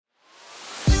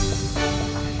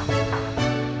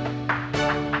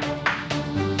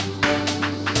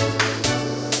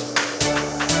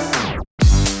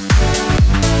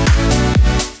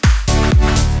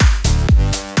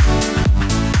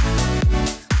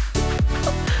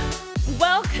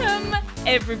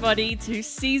everybody to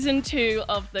season 2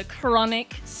 of the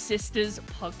Chronic Sisters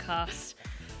podcast.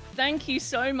 Thank you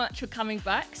so much for coming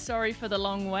back. Sorry for the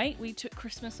long wait. We took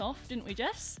Christmas off, didn't we,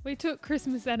 Jess? We took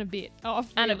Christmas and a bit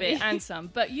off. And a bit, and some.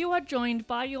 But you are joined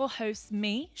by your hosts,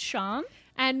 me, Sian.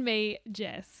 And me,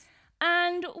 Jess.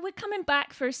 And we're coming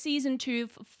back for season 2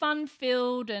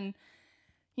 fun-filled and,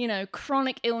 you know,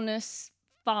 chronic illness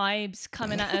vibes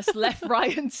coming at us left,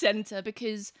 right and centre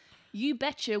because you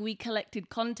betcha we collected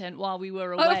content while we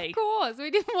were away. Of course. We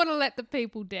didn't want to let the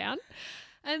people down.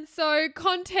 And so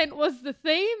content was the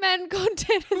theme and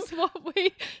content is what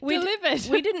we delivered.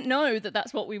 We didn't know that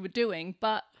that's what we were doing,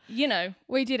 but, you know.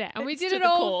 We did it. And we did it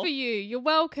all for you. You're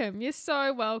welcome. You're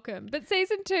so welcome. But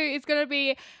season 2 is going to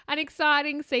be an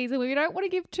exciting season. We don't want to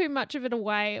give too much of it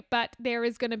away, but there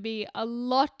is going to be a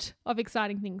lot of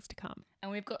exciting things to come.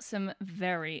 And we've got some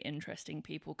very interesting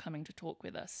people coming to talk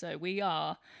with us. So we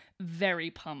are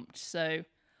very pumped. So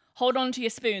hold on to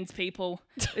your spoons, people.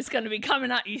 It's going to be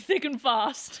coming at you thick and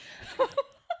fast.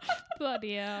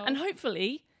 Bloody hell. And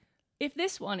hopefully, if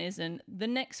this one isn't, the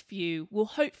next few will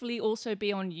hopefully also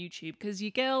be on YouTube because your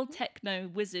girl Techno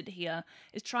Wizard here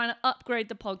is trying to upgrade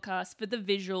the podcast for the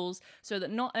visuals so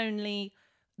that not only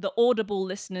the audible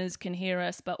listeners can hear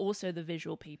us, but also the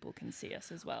visual people can see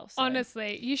us as well. So.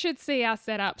 Honestly, you should see our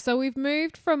setup. So we've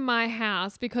moved from my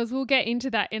house because we'll get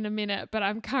into that in a minute, but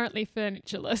I'm currently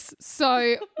furnitureless.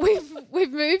 So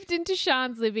we've moved into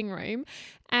Sian's living room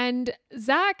and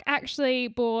Zach actually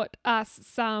bought us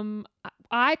some,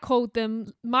 I called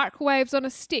them microwaves on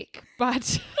a stick,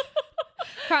 but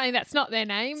apparently that's not their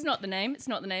name. It's not the name. It's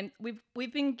not the name.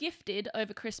 We've been gifted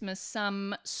over Christmas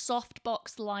some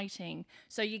softbox lighting,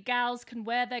 so your gals can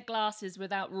wear their glasses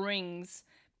without rings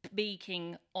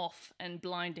beaking off and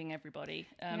blinding everybody.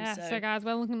 So guys,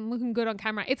 we're looking good on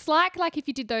camera. It's like if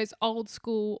you did those old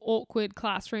school awkward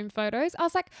classroom photos. I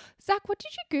was like, Zach, what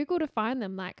did you Google to find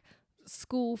them? Like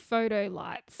school photo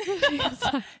lights.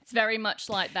 It's very much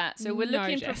like that. So we're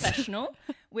looking professional.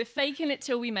 We're faking it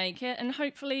till we make it, and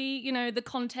hopefully, you know, the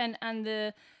content and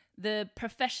the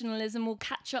professionalism will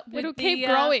catch up with It'll keep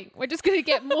growing. We're just going to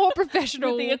get more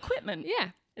professional with the equipment.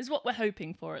 Yeah, is what we're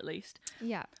hoping for at least.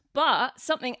 Yeah. But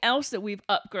something else that we've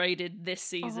upgraded this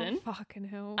season. Oh, fucking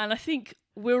hell. And I think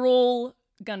we're all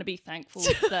going to be thankful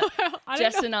that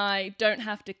Jess and I don't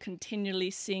have to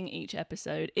continually sing each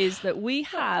episode is that we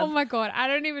have... Oh my God, I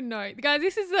don't even know. Guys,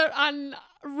 this is the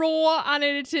raw,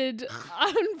 unedited,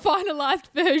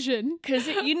 unfinalized version. Because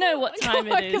you know what time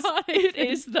it is. God, it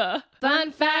is the...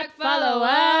 Fun fact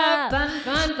follow-up. Fun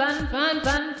fact, fun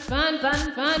fact, fun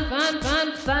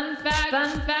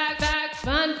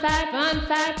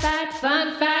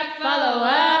fact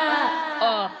follow-up.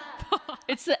 Oh.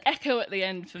 It's the echo at the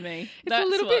end for me. It's a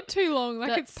little bit too long.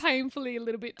 It's painfully a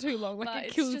little bit too long.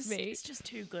 It kills me. It's just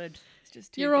too good. It's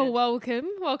just too You're good. all welcome.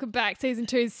 Welcome back. Season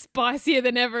 2 is spicier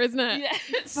than ever, isn't it? Yeah.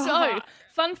 So,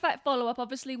 fun fact follow-up.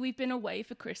 Obviously, we've been away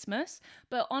for Christmas.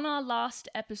 But on our last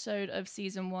episode of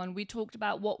season 1, we talked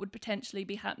about what would potentially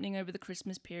be happening over the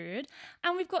Christmas period.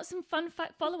 And we've got some fun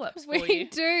fact follow-ups for you. We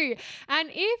do. And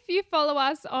if you follow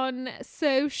us on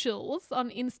socials, on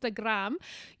Instagram,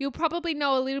 you'll probably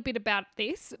know a little bit about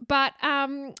this. But, I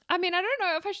don't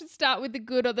know if I should start with the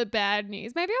good or the bad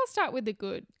news. Maybe I'll start with the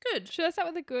good. Good. Should I start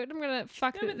with the good? I'm going to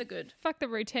fuck the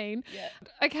routine. Yeah.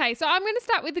 Okay, so I'm going to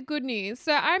start with the good news.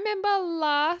 So I remember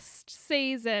last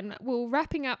season, we were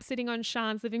wrapping up sitting on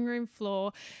Sian's living room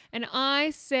floor, and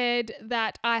I said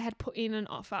that I had put in an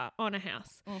offer on a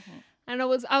house. Mm-hmm. And I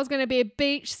was going to be a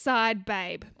beachside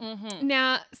babe. Mm-hmm.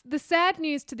 Now, the sad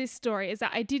news to this story is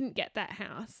that I didn't get that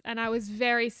house, and I was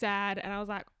very sad, and I was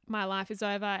like, my life is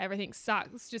over, everything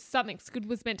sucks, just something good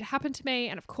was meant to happen to me,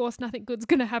 and of course nothing good's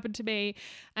going to happen to me.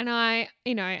 And I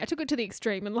took it to the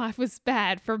extreme, and life was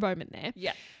bad for a moment there.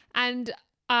 Yeah. And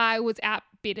I was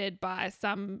outbidded by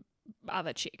some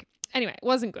other chick. Anyway, it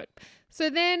wasn't good. So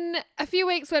then a few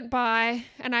weeks went by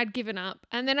and I'd given up.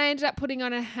 And then I ended up putting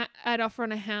on an offer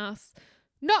on a house,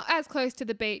 not as close to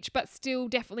the beach, but still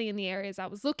definitely in the areas I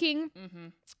was looking. Mm-hmm.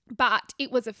 But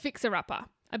it was a fixer-upper,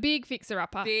 a big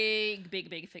fixer-upper. Big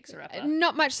fixer-upper.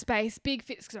 Not much space, big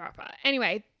fixer-upper.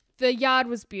 Anyway, the yard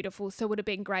was beautiful, so it would have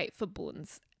been great for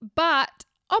buns. But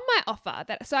on my offer,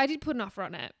 so I did put an offer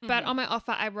on it, but on my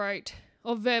offer I wrote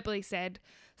or verbally said,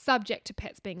 subject to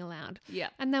pets being allowed. Yeah.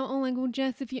 And they were all like, well,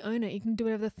 Jess, if you own it, you can do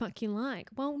whatever the fuck you like.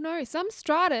 Well, no, some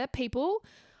strata people,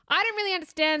 I don't really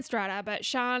understand strata, but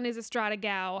Sian is a strata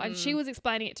gal and she was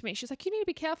explaining it to me. She's like, you need to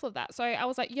be careful of that. So I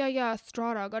was like, yeah,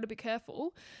 strata, I got to be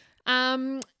careful.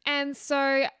 And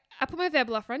so I put my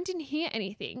verbal offer on, didn't hear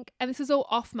anything. And this was all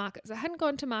off market. So I hadn't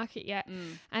gone to market yet.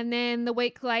 And then the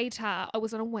week later, I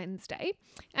was on a Wednesday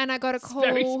and I got a call.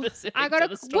 Very specific to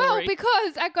the story. Well,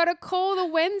 because I got a call the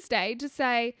Wednesday to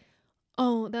say,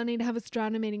 oh, they'll need to have a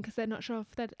strata meeting because they're not sure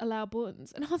if they'd allow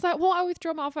buns. And I was like, well, I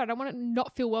withdraw my offer. I don't want to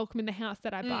not feel welcome in the house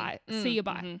that I buy. See you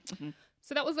bye.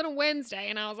 So that was on a Wednesday.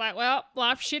 And I was like, well,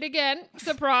 life shit again.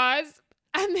 Surprise.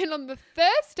 And then on the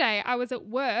Thursday, I was at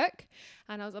work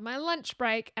and I was on my lunch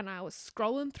break and I was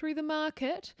scrolling through the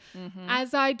market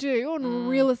as I do on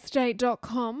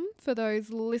realestate.com for those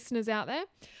listeners out there.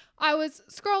 I was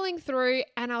scrolling through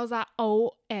and I was like,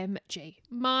 OMG.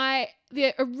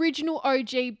 The original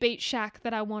OG beach shack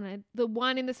that I wanted, the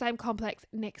one in the same complex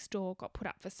next door, got put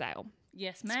up for sale.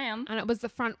 Yes, ma'am. And it was the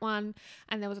front one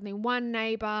and there was only one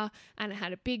neighbour and it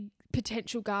had a big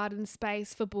potential garden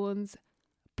space for Buns.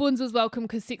 Buns was welcome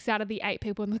because 6 out of the 8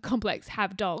 people in the complex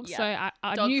have dogs. Yeah. So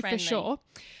I Dog knew friendly. for sure.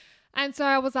 And so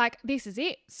I was like, this is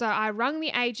it. So I rung the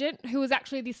agent, who was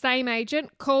actually the same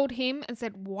agent, called him and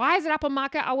said, why is it up on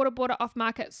market? I would have bought it off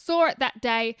market. Saw it that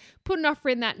day, put an offer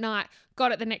in that night,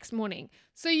 got it the next morning.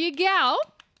 So your gal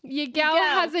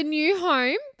has a new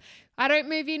home. I don't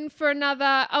move in for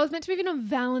another. I was meant to move in on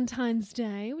Valentine's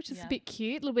Day, which is a bit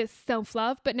cute, a little bit of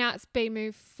self-love, but now it's been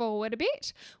moved forward a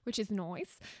bit, which is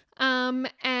nice.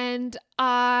 And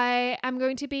I am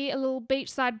going to be a little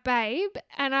beachside babe,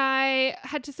 and I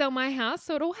had to sell my house.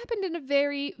 So it all happened in a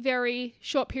very, very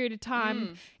short period of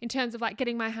time in terms of like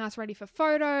getting my house ready for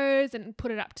photos and put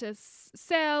it up to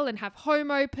sell and have home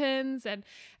opens. And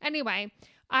anyway,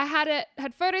 I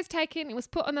had photos taken, it was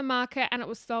put on the market, and it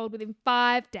was sold within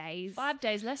 5 days. 5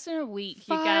 days, less than a week.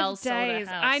 5 Your gal days. sold a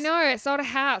house. I know, it sold a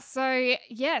house. So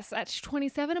yes, at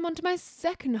 27, I'm onto my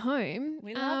second home.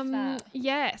 We love that.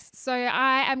 Yes. So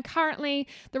I am currently,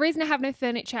 the reason I have no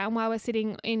furniture and why we're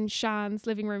sitting in Sian's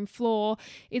living room floor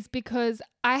is because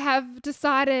I have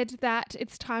decided that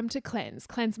it's time to cleanse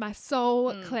my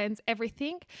soul, cleanse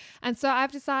everything. And so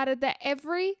I've decided that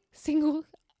every single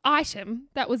item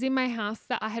that was in my house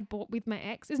that I had bought with my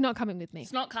ex is not coming with me.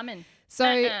 It's not coming.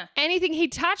 So anything he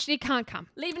touched, it can't come.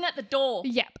 Leaving at the door.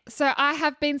 Yep. So I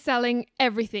have been selling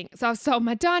everything. So I've sold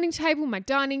my dining table, my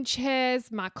dining chairs,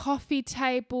 my coffee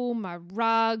table, my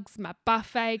rugs, my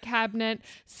buffet cabinet,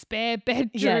 spare bedroom.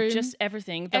 Yeah, just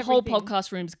everything. The whole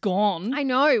podcast room's gone. I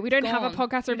know. We don't have a Gone.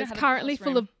 podcast We room. don't It's have a currently podcast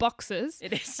full room. of boxes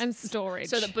It is. and storage.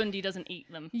 So that Bundy doesn't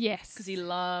eat them. yes. Because he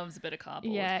loves a bit of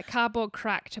cardboard. Yeah, cardboard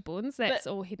crack to buns. That's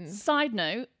all hidden. Side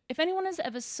note, if anyone has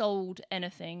ever sold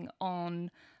anything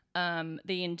on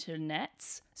the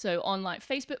internets, so on like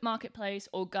Facebook Marketplace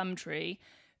or Gumtree,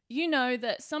 you know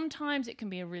that sometimes it can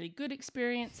be a really good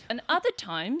experience and other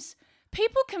times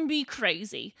people can be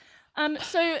crazy.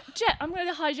 So Jet, I'm going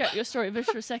to hijack your story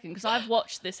just for a second because I've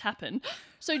watched this happen.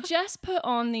 So Jess put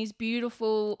on these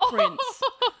beautiful prints.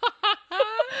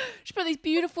 She put these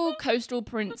beautiful coastal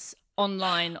prints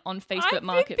online on Facebook Marketplace.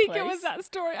 I didn't think it was that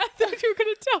story. I thought you were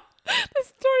going to tell the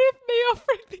story of me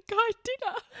offering the guy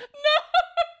dinner.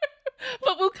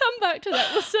 But we'll come back to that.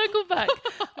 We'll circle back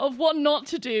of what not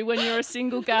to do when you're a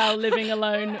single gal living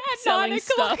alone selling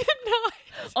stuff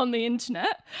on the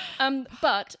internet.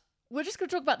 But we're just going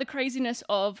to talk about the craziness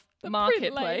of the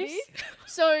marketplace.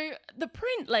 So the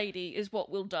print lady is what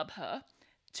we'll dub her.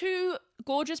 2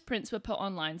 gorgeous prints were put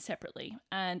online separately,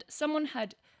 and someone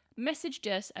had messaged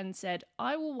Jess and said,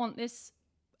 I will want this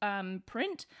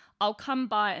print. I'll come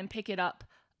by and pick it up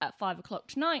at 5 o'clock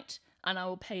tonight and I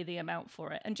will pay the amount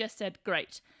for it. And Jess said,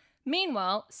 great.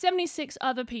 Meanwhile, 76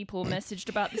 other people messaged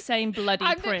about the same bloody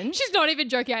print. She's not even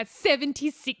joking. I had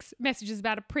 76 messages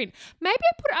about a print. Maybe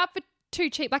I put it up for too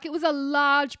cheap. Like it was a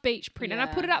large beach print and I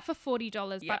put it up for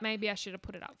 $40, but maybe I should have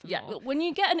put it up for more. When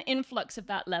you get an influx of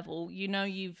that level, you know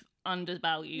you've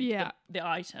undervalued the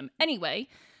item. Anyway,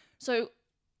 so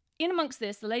in amongst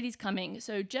this, the lady's coming,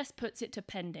 so Jess puts it to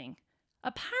pending.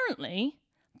 Apparently,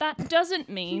 that doesn't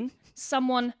mean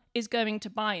someone is going to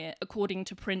buy it, according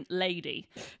to Print Lady.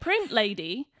 Print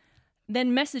Lady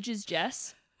then messages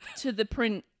Jess to the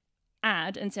print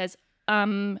ad and says,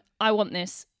 I want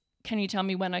this. Can you tell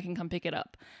me when I can come pick it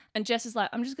up? And Jess is like,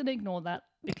 I'm just going to ignore that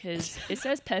because it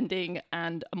says pending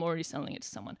and I'm already selling it to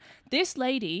someone. This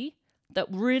lady that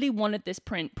really wanted this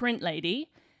Print Lady,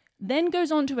 then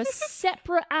goes on to a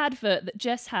separate advert that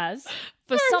Jess has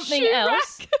for something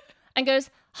else and goes,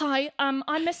 hi,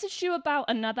 I messaged you about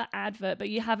another advert, but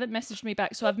you haven't messaged me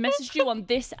back. So I've messaged you on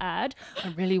this ad. I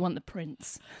really want the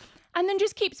prints. And then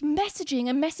just keeps messaging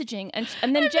and messaging.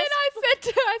 And then Jess...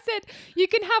 I said, you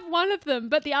can have one of them,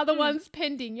 but the other one's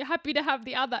pending. You're happy to have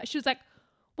the other. She was like,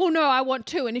 well, no, I want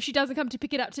 2. And if she doesn't come to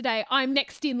pick it up today, I'm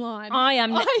next in line. I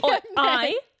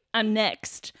am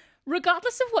next.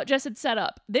 regardless of what Jess had set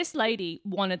up, this lady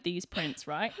wanted these prints,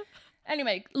 right?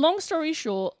 Anyway, long story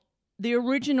short, the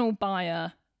original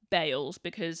buyer bails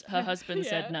because her husband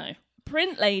said no.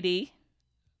 Print lady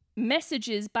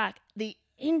messages back the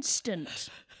instant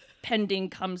pending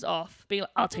comes off, being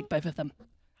like, I'll take both of them.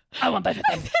 I want both of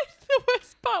them. The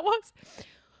worst part was,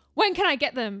 when can I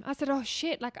get them? I said, oh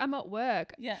shit, like I'm at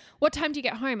work. Yeah. What time do you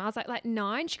get home? I was like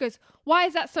 9. She goes, why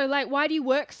is that so late? Why do you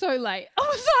work so late? I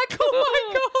was like, oh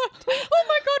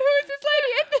my God, who is this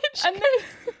lady? And then she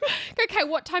goes, okay,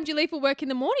 what time do you leave for work in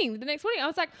the morning? The next morning. I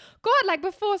was like, God, like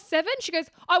before 7? She goes,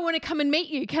 I want to come and meet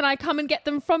you. Can I come and get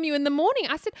them from you in the morning?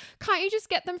 I said, can't you just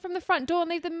get them from the front door and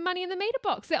leave the money in the meter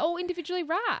box? They're all individually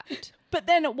wrapped. But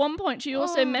then at one point, she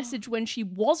also messaged when she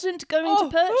wasn't going to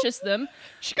purchase them.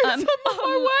 She goes, I'm on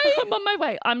my way. I'm on my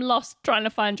way. I'm lost trying to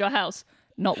find your house.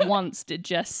 Not once did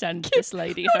Jess send this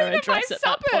lady her address at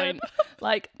that point.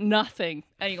 Like, nothing.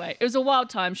 Anyway, it was a wild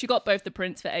time. She got both the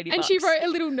prints for $80. And she wrote a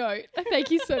little note, a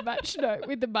thank you so much note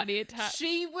with the money attached.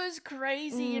 She was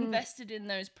crazy invested in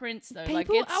those prints, though.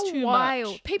 People like, it's are too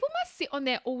wild. much. People must sit on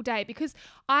there all day, because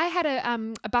I had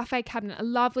a buffet cabinet. A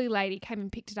lovely lady came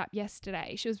and picked it up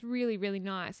yesterday. She was really, really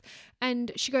nice.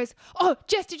 And she goes, oh,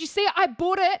 Jess, did you see it? I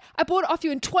bought it off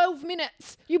you in 12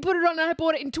 minutes. You put it on and I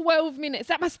bought it in 12 minutes.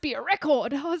 That must be a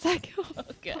record. I was like, oh,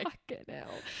 Okay. fucking hell.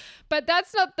 But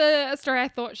that's not the story I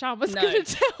thought Sean was going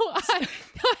to tell.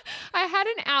 I had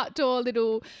an outdoor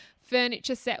little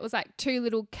furniture set. It was like 2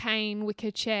 little cane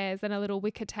wicker chairs and a little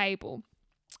wicker table.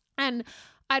 And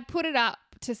I'd put it up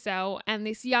to sell, and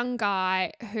this young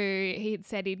guy who he'd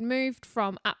said he'd moved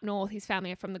from up north, his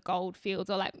family are from the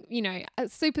goldfields, or like, you know,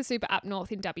 super up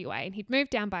north in WA, and he'd moved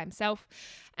down by himself,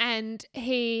 and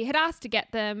he had asked to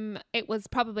get them. It was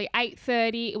probably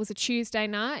 8:30. It was a Tuesday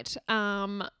night.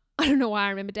 I don't know why I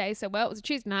remember days so well. It was a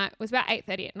Tuesday night. It was about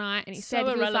 8:30 at night, and he said,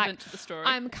 he was like, to the story.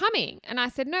 I'm coming. And I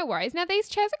said, no worries. Now, these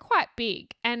chairs are quite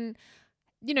big, and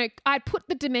you know, I'd put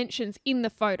the dimensions in the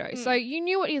photo. So you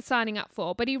knew what you're signing up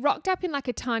for. But he rocked up in like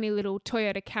a tiny little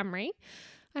Toyota Camry.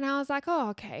 And I was like, oh,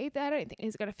 okay, I don't think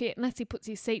he's going to fit unless he puts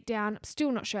his seat down. I'm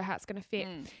still not sure how it's going to fit.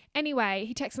 Anyway,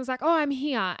 he texted me, was like, oh, I'm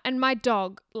here. And my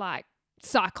dog, like,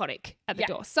 psychotic at the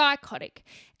door. Psychotic.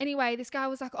 Anyway, this guy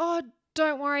was like, oh,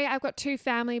 don't worry. I've got 2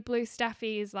 family blue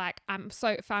staffies. Like, I'm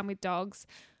so fine with dogs.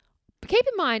 But keep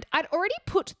in mind, I'd already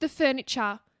put the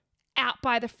furniture out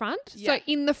by the front. So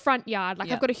in the front yard,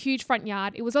 like I've got a huge front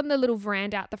yard. It was on the little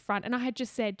veranda out the front, and I had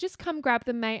just said, just come grab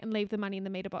them, mate, and leave the money in the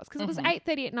meter box, because it was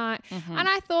 8:30 at night, and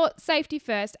I thought, safety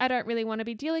first. I don't really want to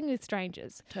be dealing with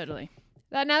strangers. Totally.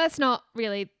 Now that's not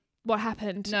really what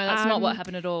happened. No, that's not what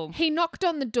happened at all. He knocked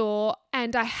on the door,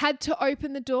 and I had to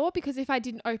open the door, because if I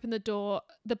didn't open the door,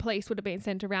 the police would have been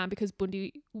sent around, because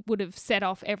Bundy would have set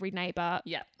off every neighbour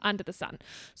under the sun.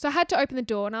 So I had to open the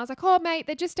door, and I was like, oh, mate,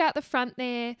 they're just out the front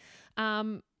there.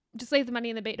 Just leave the money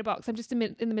in the meter box. I'm just in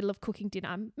the middle of cooking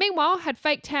dinner. Meanwhile, had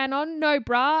fake tan on, no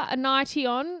bra, a nightie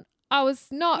on. I was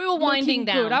not We were winding looking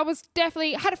down. good. I was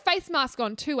definitely, had a face mask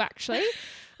on too, actually.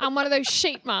 One of those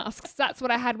sheet masks. That's what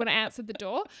I had when I answered the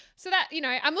door. So that, you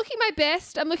know, I'm looking my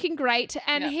best. I'm looking great.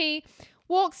 And he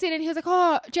walks in and he was like,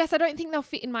 oh, Jess, I don't think they'll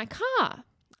fit in my car.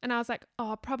 And I was like,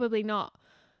 oh, probably not.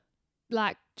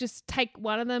 Like, just take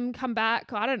one of them, come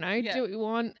back. I don't know, do what you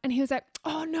want. And he was like,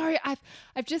 oh, no,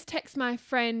 I've just texted my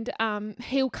friend.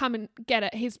 He'll come and get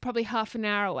it. He's probably half an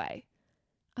hour away.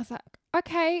 I was like,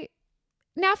 okay.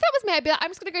 Now, if that was me, I'd be like, I'm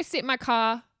just going to go sit in my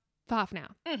car for half an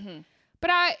hour. Mm-hmm. But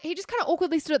he just kind of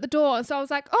awkwardly stood at the door. And so I was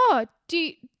like, oh, do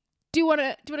you want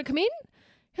to come in?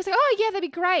 He was like, oh, yeah, that'd be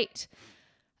great.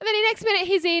 And then the next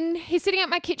minute he's sitting at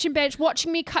my kitchen bench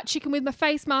watching me cut chicken with my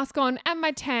face mask on and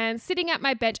my tan, sitting at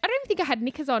my bench. I don't even think I had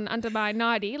knickers on under my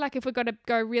nightie, like if we're going to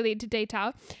go really into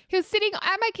detail. He was sitting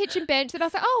at my kitchen bench, and I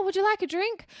was like, oh, would you like a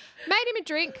drink? Made him a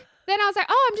drink. Then I was like,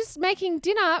 oh, I'm just making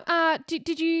dinner.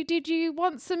 Did you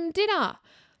want some dinner?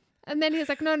 And then he was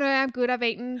like, no, I'm good. I've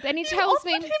eaten. Then he tells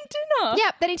me. Offered him dinner?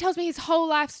 Yeah. Then he tells me his whole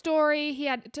life story. He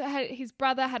had his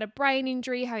brother had a brain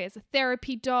injury, how he has a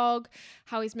therapy dog,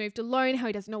 how he's moved alone, how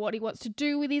he doesn't know what he wants to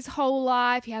do with his whole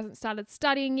life. He hasn't started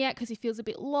studying yet because he feels a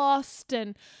bit lost.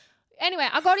 And anyway,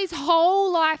 I got his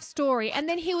whole life story. And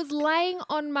then he was laying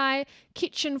on my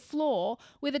kitchen floor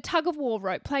with a tug-of-war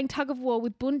rope, playing tug-of-war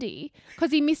with Bundy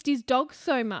because he missed his dog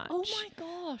so much. Oh, my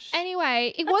gosh.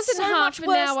 Anyway, it That's wasn't so half much an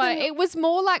worse hour. than- It was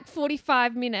more like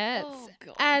 45 minutes. Oh,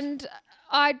 God. And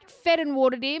I fed and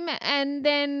watered him. And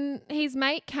then his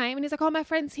mate came and he's like, oh, my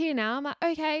friend's here now. I'm like,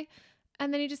 okay.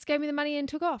 And then he just gave me the money and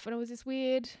took off. And it was this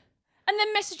weird. And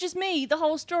then messages me the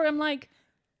whole story. I'm like,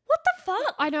 What the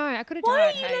fuck? I know. I could have died. Why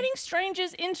are you hey? letting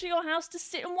strangers into your house to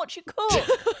sit and watch you cook?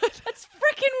 That's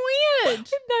freaking weird.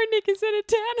 No Nick is in a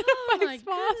 10. Oh my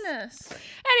goodness.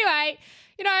 Anyway,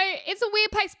 you know, it's a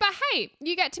weird place, but hey,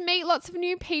 you get to meet lots of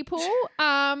new people.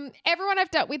 Everyone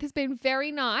I've dealt with has been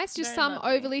very nice, just Very some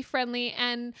lovely. overly friendly,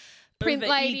 and Print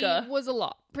Lady Over-eager. was a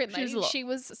lot. Print She was Lady, a lot. she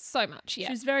was so much, yeah.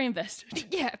 She was very invested.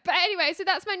 Yeah, but anyway, so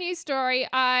that's my news story.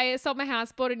 I sold my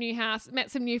house, bought a new house,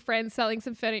 met some new friends selling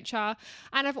some furniture,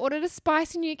 and I've ordered a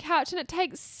spicy new couch, and it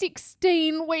takes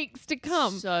 16 weeks to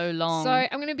come. So long. So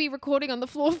I'm going to be recording on the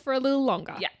floor for a little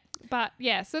longer. Yeah. But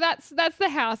yeah, so that's the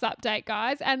house update,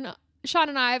 guys. And Sean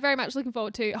and I are very much looking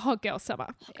forward to Hot Girl Summer.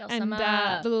 Hot girl and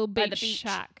summer. the little By beach, the beach.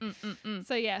 shack. Mm.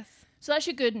 So yes. So that's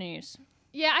your good news.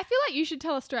 Yeah, I feel like you should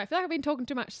tell a story. I feel like I've been talking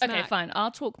too much smack. Okay, fine.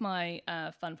 I'll talk my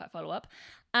fun fact follow-up.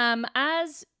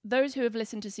 As those who have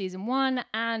listened to season 1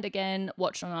 and again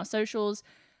watched on our socials,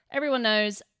 everyone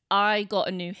knows I got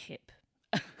a new hip.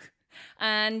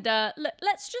 And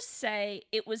let's just say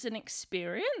it was an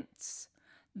experience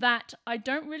that I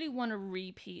don't really want to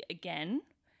repeat again.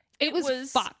 It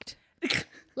was fucked.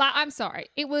 Like, I'm sorry.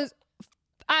 It was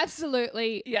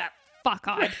absolutely Yeah. fuck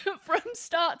hard. From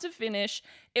start to finish,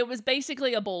 it was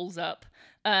basically a balls up.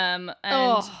 And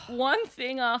Oh. one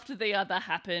thing after the other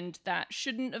happened that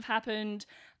shouldn't have happened.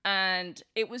 And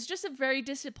it was just a very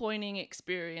disappointing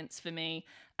experience for me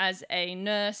as a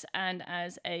nurse and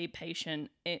as a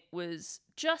patient. It was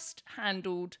just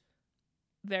handled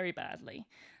very badly.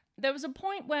 There was a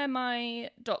point where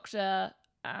my doctor,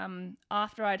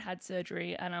 after I'd had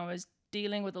surgery and I was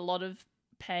dealing with a lot of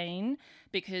pain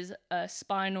because a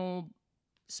spinal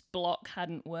block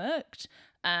hadn't worked,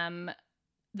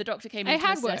 the doctor came in It to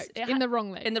had assess. worked in the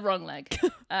wrong leg. In the wrong leg.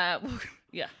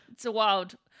 Yeah, it's a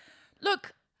wild...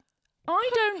 Look, I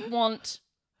don't want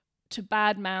to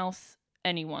badmouth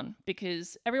anyone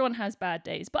because everyone has bad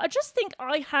days, but I just think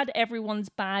I had everyone's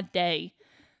bad day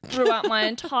throughout my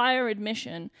entire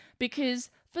admission,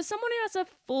 because for someone who has a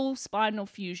full spinal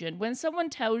fusion, when someone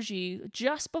tells you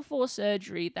just before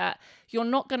surgery that you're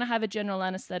not going to have a general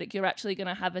anesthetic, you're actually going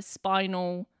to have a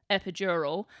spinal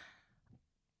epidural,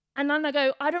 and then I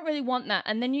go, I don't really want that.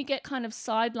 And then you get kind of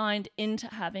sidelined into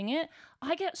having it.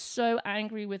 I get so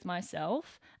angry with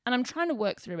myself, and I'm trying to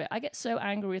work through it. I get so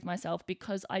angry with myself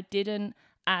because I didn't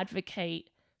advocate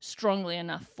strongly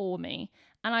enough for me.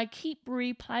 And I keep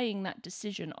replaying that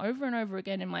decision over and over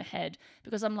again in my head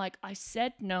because I'm like, I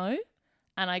said no,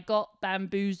 and I got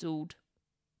bamboozled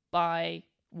by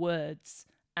words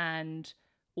and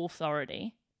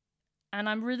authority. And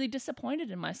I'm really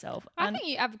disappointed in myself. I think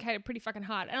you advocated pretty fucking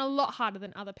hard, and a lot harder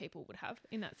than other people would have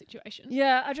in that situation.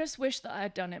 Yeah, I just wish that I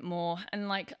had done it more. And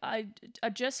like, I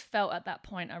just felt at that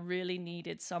point I really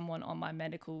needed someone on my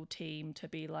medical team to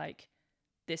be like,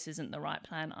 this isn't the right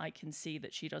plan. I can see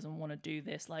that she doesn't want to do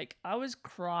this. Like, I was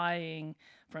crying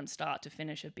from start to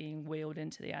finish of being wheeled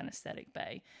into the anesthetic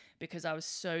bay because I was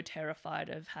so terrified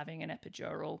of having an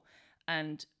epidural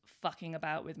and fucking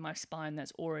about with my spine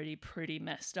that's already pretty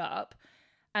messed up.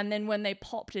 And then when they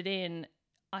popped it in,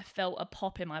 I felt a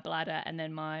pop in my bladder, and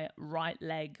then my right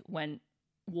leg went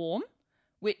warm,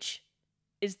 which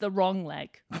is the wrong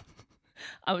leg.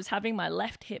 I was having my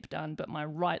left hip done, but my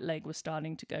right leg was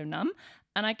starting to go numb.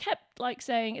 And I kept like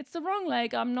saying, it's the wrong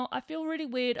leg. I feel really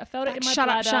weird. I felt it in my Shut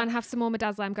bladder. up, Sean. Have some more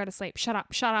midazolam. Go to sleep. Shut up.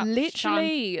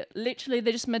 Literally,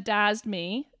 they just medazzed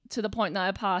me to the point that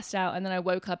I passed out, and then I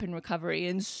woke up in recovery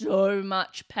in so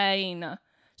much pain. And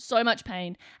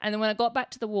then when I got back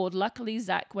to the ward, luckily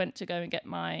Zach went to go and get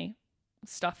my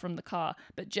stuff from the car,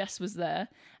 but Jess was there,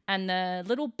 and the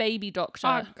little baby doctor.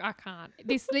 I can't.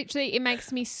 This literally, it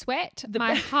makes me sweat.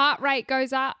 My heart rate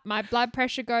goes up. My blood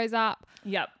pressure goes up.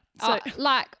 Yep. So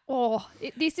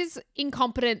This is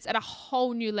incompetence at a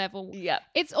whole new level. Yep.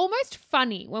 It's almost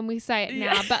funny when we say it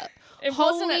now, but It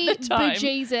wasn't at the time.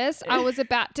 bejesus, I was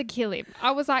about to kill him.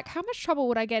 I was like, how much trouble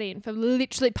would I get in for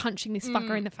literally punching this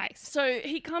fucker in the face? So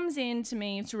he comes in to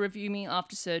me to review me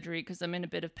after surgery because I'm in a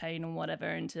bit of pain and whatever,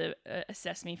 and to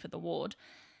assess me for the ward.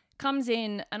 Comes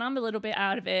in and I'm a little bit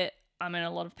out of it. I'm in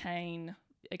a lot of pain,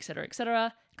 etc.,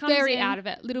 etc. Very out of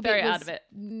it. Little very bit was out of it.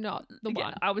 Not the Yeah,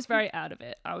 one. I was very out of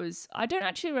it. I don't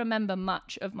actually remember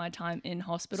much of my time in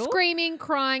hospital. Screaming,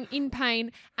 crying, in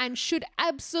pain, and should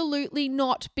absolutely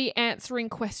not be answering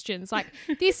questions. Like,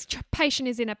 this patient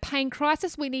is in a pain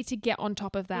crisis. We need to get on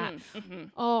top of that.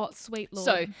 Oh, sweet Lord.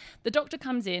 So the doctor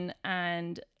comes in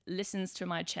and listens to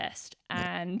my chest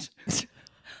and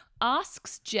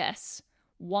asks Jess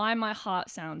why my heart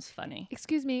sounds funny.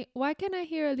 Excuse me, why can I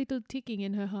hear a little ticking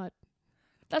in her heart?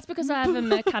 That's because I have a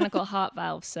mechanical heart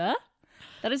valve, sir.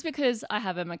 That is because I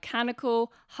have a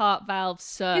mechanical heart valve,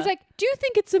 sir. He's like, do you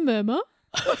think it's a murmur?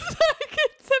 I was like,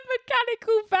 it's a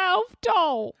mechanical valve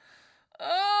doll.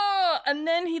 oh, and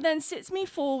then he then sits me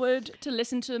forward to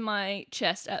listen to my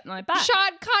chest at my back.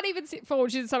 Shard can't even sit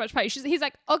forward. She's in so much pain. He's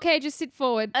like, okay, just sit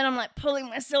forward. And I'm like pulling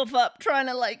myself up, trying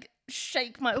to like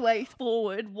shake my way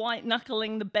forward, white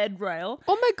knuckling the bed rail.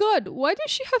 Oh my God, why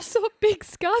does she have so big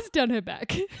scars down her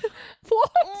back?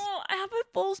 What? Oh, I have a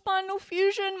full spinal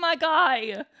fusion, my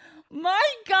guy. My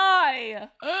guy.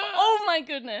 Oh my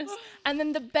goodness. And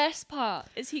then the best part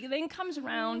is he then comes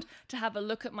around to have a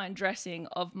look at my dressing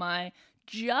of my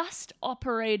just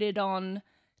operated on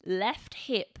left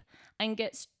hip and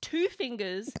gets 2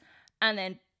 fingers and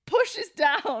then pushes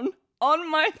down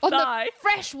on my thigh. The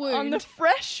fresh wound. On the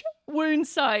fresh wound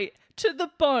site to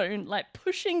the bone, like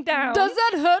pushing down. Does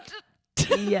that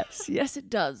hurt? Yes, it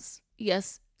does.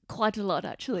 Yes, quite a lot,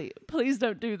 actually. Please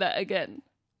don't do that again.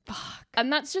 Fuck.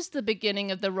 And that's just the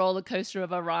beginning of the roller coaster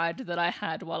of a ride that I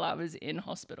had while I was in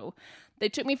hospital. They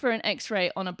took me for an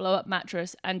x-ray on a blow-up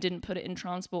mattress and didn't put it in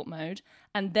transport mode.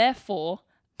 And therefore,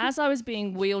 as I was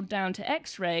being wheeled down to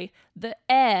x-ray, the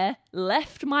air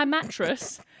left my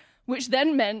mattress, which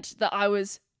then meant that I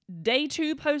was day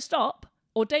 2 post-op,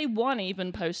 or day 1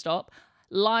 even post-op,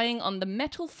 lying on the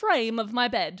metal frame of my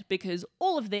bed because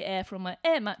all of the air from my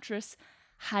air mattress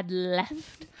had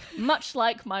left, much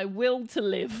like my will to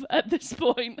live at this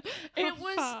point. It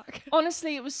was,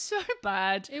 honestly, it was so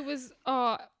bad. It was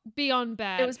beyond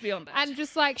bad. It was beyond bad. And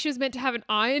just like she was meant to have an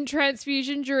iron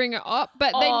transfusion during her op,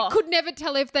 but they could never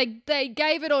tell if they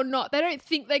gave it or not. They don't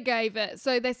think they gave it.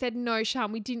 So they said, no,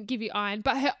 Shan, we didn't give you iron.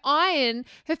 But her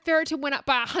ferritin went up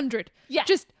by 100. Yeah.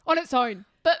 Just on its own.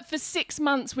 But for 6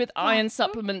 months with iron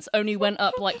supplements only went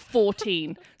up like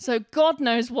 14. So God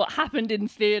knows what happened in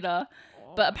theatre.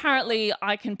 But apparently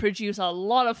I can produce a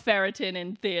lot of ferritin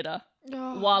in theatre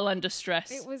while under stress.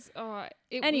 It was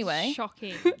Anyway.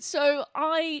 shocking. So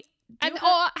hang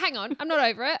on, I'm not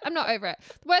over it. The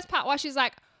worst part was she's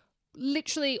like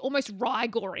literally almost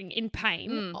rigoring in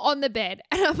pain on the bed.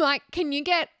 And I'm like, can you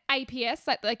get APS,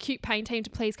 like the acute pain team, to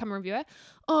please come and review her?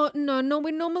 Oh, no,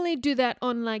 we normally do that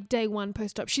on like day 1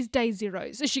 post-op. She's day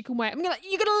 0, so she can wait. I'm like,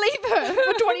 you're going to leave her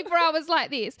for 24 hours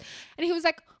like this? And he was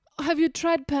like, have you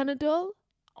tried Panadol?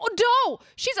 Oh, no,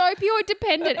 she's opioid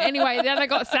dependent. Anyway, then I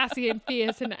got sassy and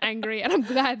fierce and angry, and I'm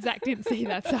glad Zach didn't see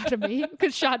that side of me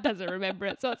because Shard doesn't remember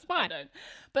it, so it's fine. I don't.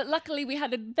 But luckily we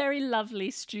had a very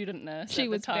lovely student nurse. She at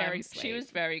was the time. very sweet. She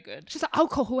was very good. She's like, I'll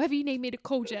call whoever you need me to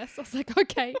call, Jess. I was like,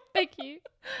 okay, thank you.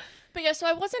 But yeah, so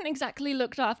I wasn't exactly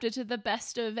looked after to the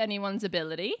best of anyone's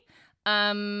ability.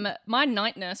 My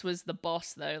night nurse was the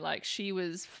boss though. Like she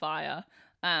was fire.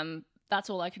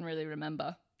 That's all I can really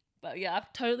remember. But yeah,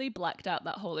 I've totally blacked out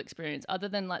that whole experience other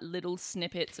than like little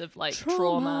snippets of like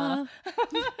trauma.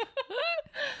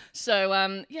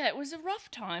 So yeah, it was a rough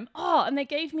time. Oh, and they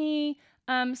gave me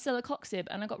celecoxib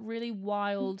and I got really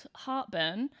wild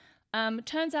heartburn.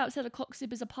 Turns out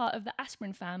celecoxib is a part of the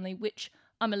aspirin family, which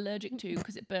I'm allergic to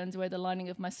because it burns away the lining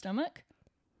of my stomach.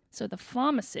 So the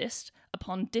pharmacist,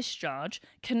 upon discharge,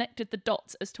 connected the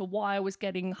dots as to why I was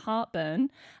getting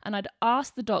heartburn, and I'd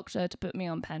asked the doctor to put me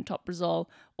on pantoprazole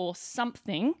or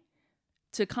something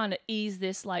to kind of ease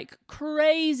this like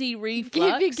crazy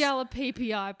reflux. Give your gal a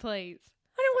PPI, please.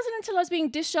 And it wasn't until I was being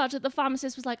discharged that the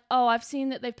pharmacist was like, oh, I've seen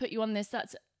that they've put you on this.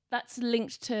 That's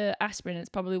linked to aspirin. It's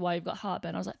probably why you've got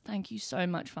heartburn. I was like, thank you so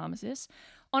much, pharmacist.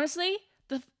 Honestly,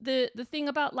 the thing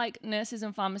about like nurses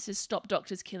and pharmacists stop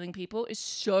doctors killing people is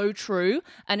so true.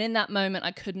 And in that moment,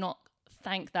 I could not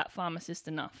thank that pharmacist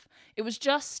enough. It was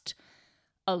just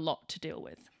a lot to deal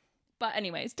with. But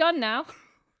anyway, it's done now.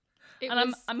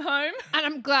 I'm home. And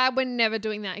I'm glad we're never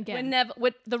doing that again.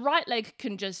 The right leg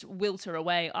can just wilter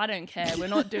away. I don't care. We're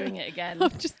not doing it again. I'll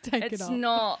just take it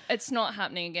off. It's not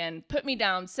happening again. Put me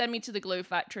down. Send me to the glue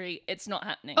factory. It's not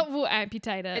happening. Oh, we'll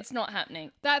amputate it. It's not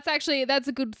happening. That's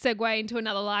a good segue into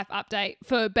another life update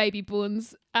for baby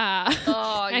Boons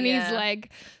and his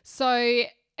leg. So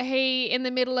he, in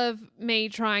the middle of me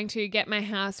trying to get my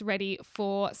house ready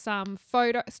for some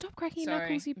photo. Stop cracking your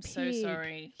knuckles, you pig. I'm so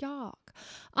sorry. Yuck.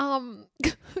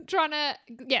 Trying to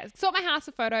sort my house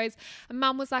for photos, and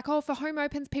Mum was like, oh, for home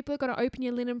opens, people are going to open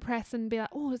your linen press and be like,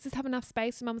 oh, does this have enough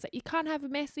space? And Mum was like, you can't have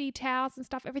messy towels and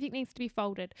stuff, everything needs to be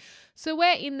folded. So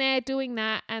we're in there doing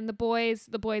that, and the boys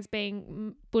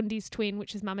being Bundy's twin,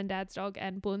 which is Mum and Dad's dog,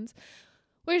 and Buns,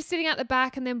 we're just sitting at the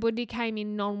back, and then Bundy came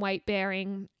in non-weight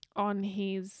bearing on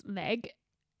his leg,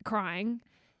 crying,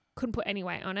 couldn't put any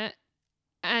weight on it.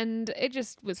 And it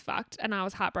just was fucked, and I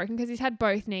was heartbroken because he's had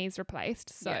both knees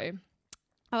replaced. So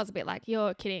I was a bit like,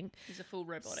 you're kidding. He's a full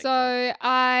robotic dog.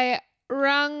 I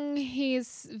rung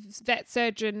his vet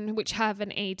surgeon, which have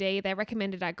an ED. They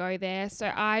recommended I go there.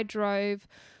 So I drove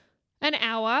an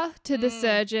hour to the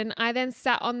surgeon. I then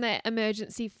sat on the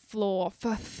emergency floor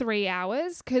for 3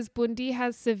 hours because Bundy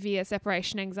has severe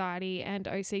separation anxiety and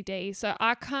OCD. So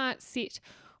I can't sit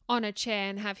on a chair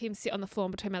and have him sit on the floor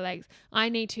between my legs. I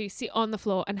need to sit on the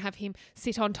floor and have him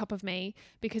sit on top of me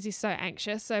because he's so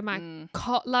anxious. So my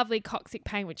lovely coccyx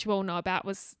pain, which you all know about,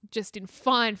 was just in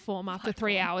fine form after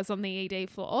 3 hours on the ED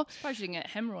floor. Suppose you can get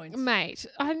hemorrhoids. Mate,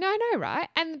 I know, right?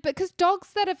 And because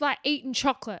dogs that have like eaten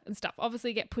chocolate and stuff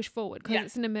obviously get pushed forward because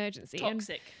it's an emergency.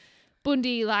 Toxic. And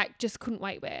Bundy just couldn't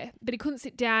wait there, but he couldn't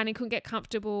sit down. He couldn't get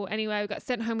comfortable. Anyway, we got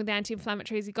sent home with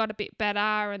anti-inflammatories. He got a bit better,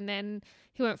 and then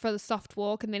he went for the soft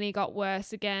walk, and then he got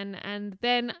worse again. And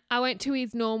then I went to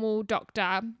his normal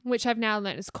doctor, which I've now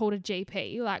learned is called a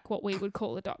GP, like what we would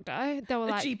call a doctor. They were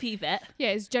like GP vet.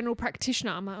 Yeah, his general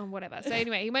practitioner or whatever. So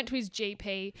anyway, he went to his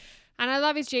GP, and I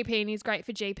love his GP, and he's great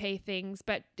for GP things.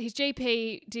 But his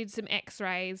GP did some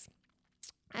X-rays.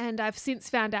 And I've since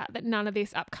found out that none of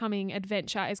this upcoming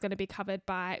adventure is going to be covered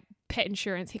by pet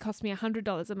insurance. He cost me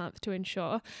 $100 a month to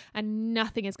insure, and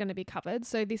nothing is going to be covered.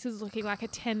 So this is looking like a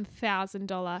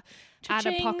 $10,000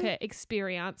 out-of-pocket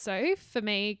experience. So for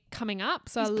me coming up,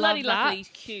 so He's I bloody love that. lucky. He's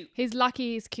cute. He's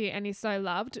lucky, he's cute, and he's so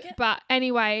loved. Yeah. But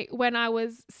anyway, when I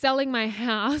was selling my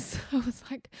house, I was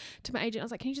like to my agent, I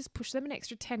was like, can you just push them an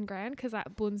extra 10 grand? Because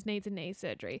like Buns needs a knee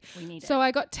surgery. We need So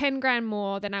I got 10 grand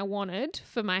more than I wanted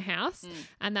for my house.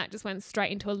 And that just went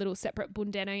straight into a little separate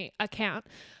Bundeno account.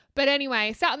 But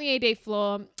anyway, sat on the ED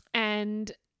floor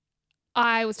and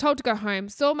I was told to go home,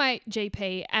 saw my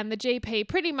GP, and the GP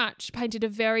pretty much painted a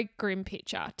very grim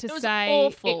picture to say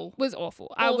awful. It was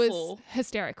awful. I was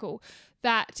hysterical.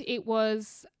 That it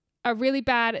was a really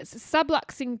bad, it's a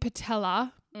subluxing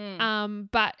patella.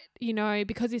 But, you know,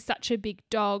 because he's such a big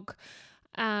dog,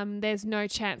 there's no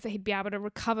chance that he'd be able to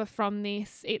recover from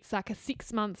this. It's like a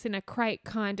 6 months in a crate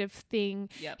kind of thing.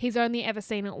 Yep. He's only ever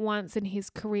seen it once in his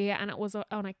career, and it was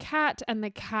on a cat, and the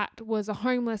cat was a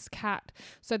homeless cat.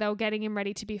 So they were getting him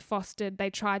ready to be fostered. They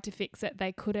tried to fix it.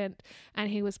 They couldn't, and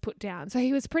he was put down. So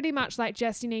he was pretty much like,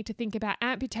 Jess, you need to think about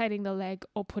amputating the leg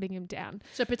or putting him down.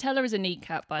 So patella is a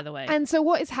kneecap, by the way. And so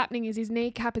what is happening is his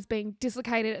kneecap is being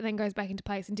dislocated and then goes back into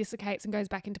place and dislocates and goes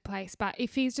back into place. But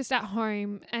if he's just at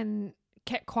home and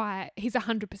kept quiet, he's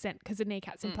 100% because the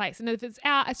kneecap's in place. And if it's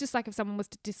out, it's just like if someone was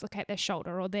to dislocate their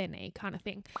shoulder or their knee kind of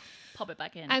thing. Pop it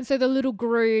back in. And so the little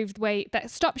groove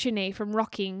that stops your knee from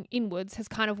rocking inwards has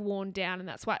kind of worn down, and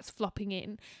that's why it's flopping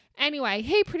in. Anyway,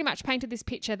 he pretty much painted this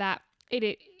picture that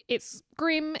it's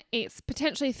grim, it's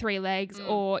potentially 3 legs,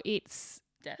 or it's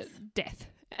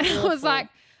death. And I was like,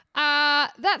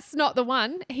 that's not the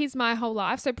one. He's my whole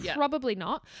life, so probably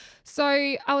not. So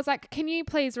I was like, can you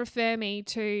please refer me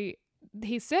to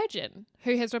his surgeon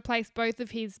who has replaced both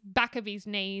of his back of his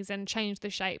knees and changed the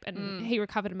shape, and he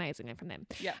recovered amazingly from them.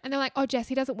 Yeah. And they're like, oh, Jess,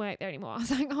 he doesn't work there anymore. I was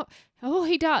like, oh,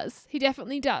 he does. He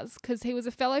definitely does, because he was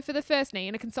a fellow for the first knee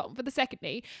and a consultant for the second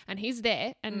knee, and he's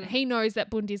there, and he knows that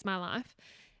Bundy's my life.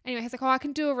 Anyway, he's like, oh, I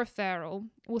can do a referral.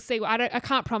 We'll see. I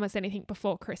can't promise anything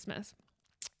before Christmas.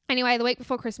 Anyway, the week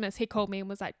before Christmas, he called me and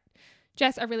was like,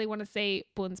 Jess, I really want to see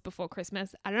Buns before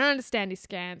Christmas. I don't understand his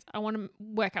scans. I want to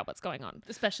work out what's going on.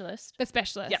 The specialist.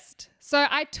 Yep. So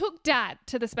I took Dad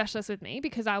to the specialist with me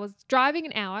because I was driving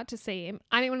an hour to see him.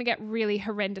 I didn't want to get really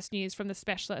horrendous news from the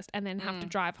specialist and then have to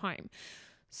drive home.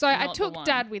 So I took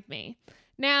Dad with me.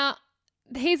 Now,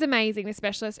 he's amazing, the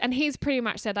specialist, and he's pretty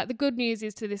much said, like, the good news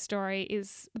is to this story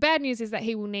is, the bad news is that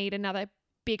he will need another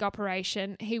big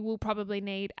operation. He will probably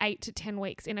need 8 to 10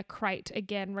 weeks in a crate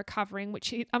again, recovering, which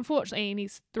he, unfortunately in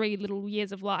his 3 little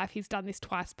years of life, he's done this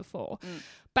twice before.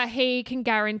 But he can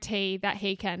guarantee that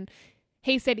he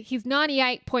said he's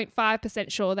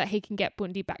 98.5% sure that he can get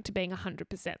Bundy back to being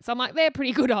 100%. So I'm like, they're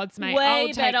pretty good odds, mate.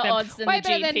 Way better odds than the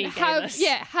GP gave us.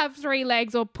 Have 3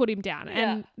 legs or put him down.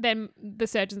 And then the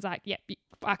surgeon's like, yep,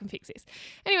 I can fix this.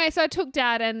 Anyway, so I took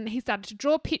Dad and he started to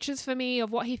draw pictures for me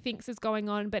of what he thinks is going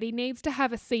on, but he needs to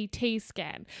have a CT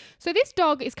scan. So this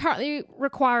dog is currently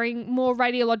requiring more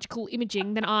radiological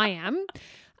imaging than I am.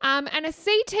 And a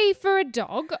CT for a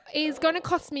dog is going to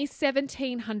cost me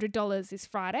 $1,700 this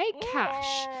Friday,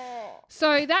 cash.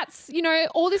 So that's,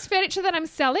 all this furniture that I'm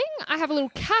selling, I have a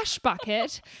little cash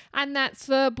bucket, and that's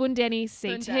for Bundeni's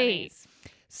CT.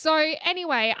 So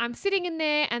anyway, I'm sitting in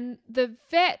there, and the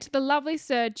vet, the lovely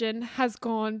surgeon, has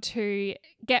gone to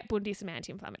get Bundy some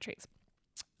anti-inflammatories.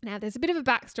 Now, there's a bit of a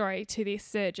backstory to this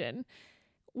surgeon.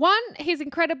 One, he's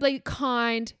incredibly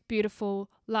kind, beautiful,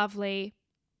 lovely,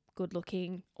 good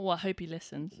looking. Oh, I hope he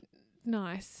listens.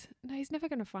 nice. No, he's never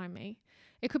going to find me.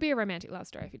 It could be a romantic love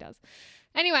story if he does.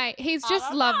 Anyway, he's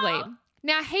just lovely.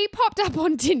 Now, he popped up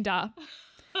on Tinder,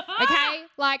 okay,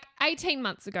 like 18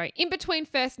 months ago, in between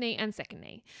first knee and second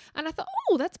knee. And I thought,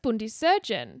 oh, that's Bundy's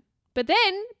surgeon. But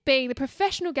then, being the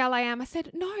professional gal I am, I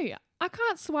said, no, I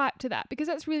can't swipe to that because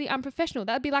that's really unprofessional.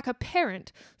 That'd be like a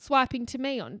parent swiping to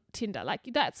me on Tinder. Like,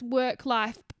 that's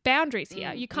work-life boundaries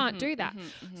here. You can't do that.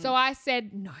 So I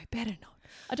said, no, better not.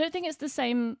 I don't think it's the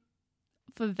same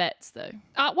for vets though.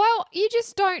 Well, you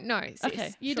just don't know, sis.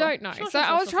 Okay, you sure. don't know. Sure, so sure,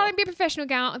 I was sure, trying sure. to be a professional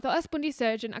gal. I thought, that's Bundy's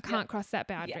surgeon. I can't cross that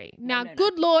boundary. Yeah. Now, No.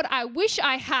 good Lord, I wish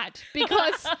I had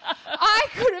because I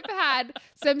could have had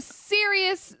some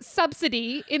serious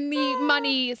subsidy in the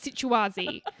money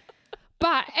situation.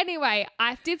 But anyway,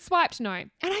 I did swipe no.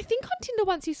 And I think on Tinder,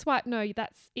 once you swipe no,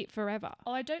 that's it forever.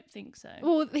 Oh, I don't think so.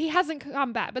 Well, he hasn't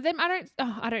come back. But then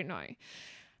I don't know.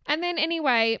 And then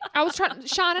anyway,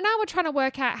 Sean and I were trying to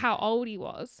work out how old he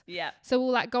was. Yeah. So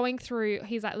we're like going through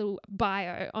his like little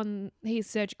bio on his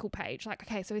surgical page. Like,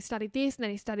 okay, so he studied this and then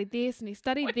he studied this and he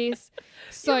studied this.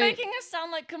 So You're making us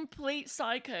sound like complete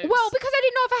psychos. well, because I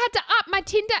didn't know if I had to up my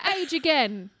Tinder age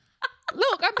again.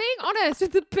 Look, I'm being honest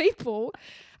with the people.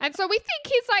 And so we think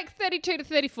he's like 32 to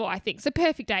 34, I think. So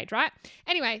perfect age, right?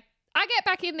 Anyway, I get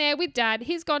back in there with Dad.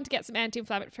 He's gone to get some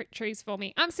anti-inflammatories for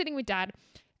me. I'm sitting with Dad.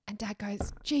 And Dad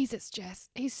goes, Jesus, Jess,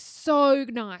 he's so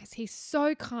nice. He's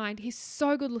so kind. He's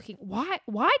so good looking. Why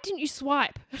didn't you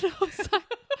swipe? And I was like,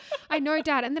 I know,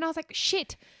 Dad. And then I was like,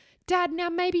 shit, Dad, now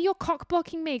maybe you're cock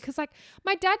blocking me. Because like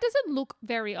my dad doesn't look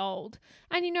very old.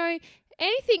 And you know,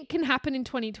 anything can happen in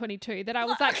 2022 that I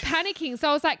was like panicking. So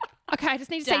I was like, okay, I just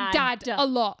need to say Dad a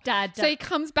lot. Dad. So he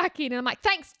comes back in and I'm like,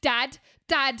 thanks, Dad.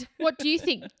 Dad, what do you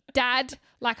think? Dad,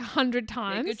 like 100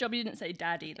 times. Yeah, good job you didn't say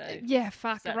daddy though. Yeah,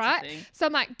 fuck, That's right? the thing. So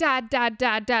I'm like, Dad,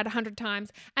 100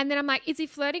 times. And then I'm like, is he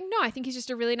flirting? No, I think he's just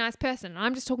a really nice person.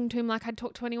 I'm just talking to him like I'd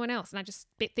talk to anyone else. And I just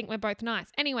think we're both nice.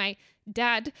 Anyway,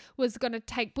 Dad was going to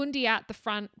take Bundy out the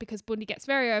front because Bundy gets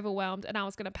very overwhelmed and I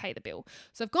was going to pay the bill.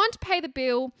 So I've gone to pay the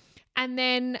bill and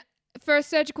then for a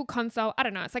surgical consult, I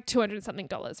don't know, it's like $200 something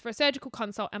for a surgical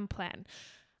consult and plan.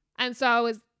 And so I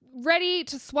was ready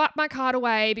to swipe my card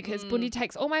away because Bundy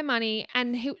takes all my money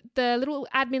and the little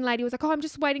admin lady was like, oh, I'm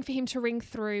just waiting for him to ring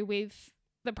through with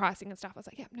the pricing and stuff. I was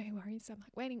like, yep, no worries. So I'm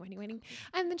like, waiting.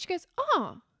 And then she goes,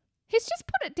 oh, he's just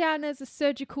put it down as a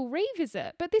surgical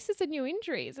revisit, but this is a new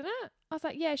injury, isn't it? I was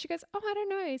like, yeah. She goes, oh, I don't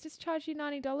know. He's just charged you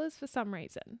 $90 for some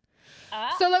reason.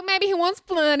 So look, maybe he wants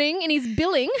flirting and he's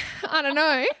billing. I don't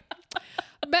know.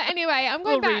 But anyway, I'm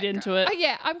going back. We'll read into it.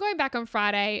 Yeah, I'm going back on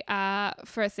Friday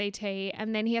for a CT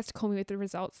and then he has to call me with the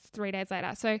results 3 days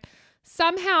later. So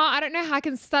somehow, I don't know how I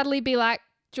can subtly be like,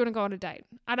 do you want to go on a date?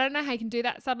 I don't know how you can do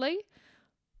that subtly,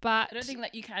 but I don't think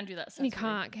that you can do that. you Sensibly.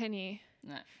 can't, can you?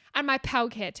 No. And my pal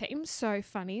care team, so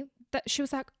funny, that she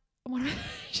was like,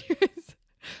 she was,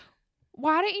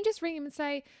 why don't you just ring him and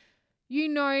say, you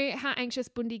know how anxious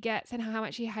Bundy gets and how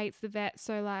much he hates the vet.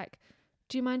 So like,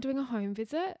 do you mind doing a home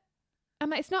visit? I'm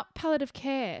like, it's not palliative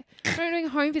care. I'm not doing a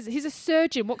home visit. He's a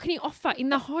surgeon. What can he offer in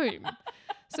the home?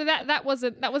 So that was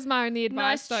my only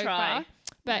advice Nice so try. far.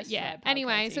 But Nice yeah, try, pal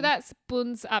anyway, care so team. that's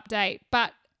Bun's update.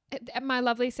 But my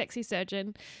lovely, sexy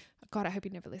surgeon, God, I hope he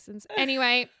never listens.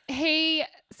 Anyway, he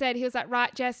said, he was like,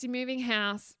 right, Jess, you're moving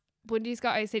house. Bundy's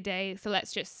got OCD, so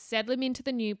let's just settle him into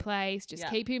the new place. Just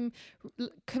keep him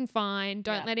confined.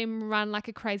 Don't let him run like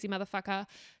a crazy motherfucker.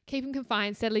 Keep him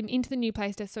confined, settle him into the new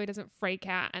place just so he doesn't freak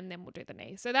out, and then we'll do the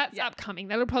knee. So that's upcoming.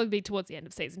 That'll probably be towards the end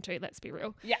of season 2, let's be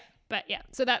real. Yeah. But yeah,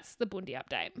 so that's the Bundy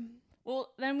update.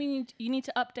 Well, then you need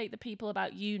to update the people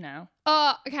about you now.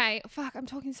 Oh, okay. Fuck, I'm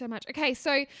talking so much. Okay,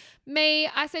 so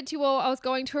I said to you all I was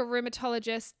going to a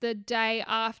rheumatologist the day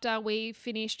after we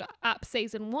finished up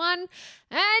season 1, and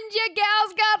your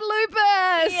gal's got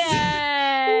lupus.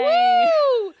 Yay!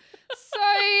 Woo! So,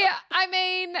 I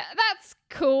mean, that's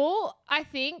cool, I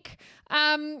think.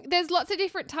 There's lots of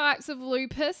different types of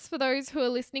lupus for those who are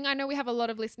listening. I know we have a lot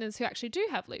of listeners who actually do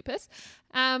have lupus.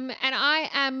 And I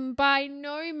am by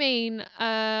no mean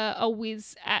a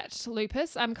whiz at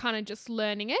lupus. I'm kind of just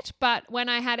learning it. But when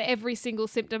I had every single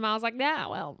symptom, I was like, yeah,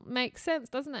 well, makes sense,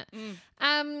 doesn't it?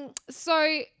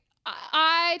 So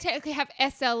I technically have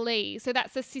SLE, so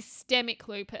that's a systemic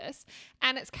lupus,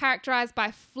 and it's characterized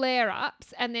by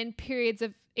flare-ups and then periods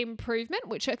of improvement,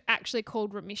 which are actually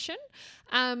called remission.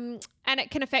 And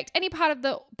it can affect any part of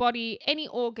the body, any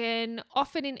organ.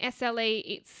 Often in SLE,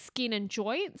 it's skin and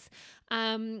joints.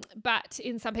 But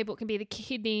in some people, it can be the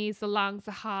kidneys, the lungs,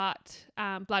 the heart,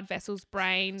 blood vessels,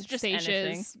 brain, just seizures.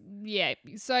 anything. Yeah.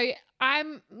 So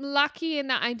I'm lucky in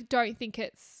that I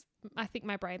think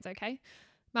my brain's okay.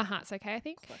 My heart's okay, I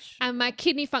think. Questionable. And my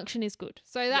kidney function is good.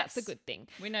 So that's a Yes. good thing.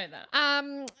 We know that.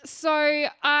 So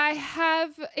I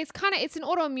have, it's an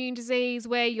autoimmune disease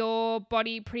where your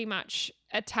body pretty much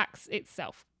attacks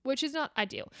itself, which is not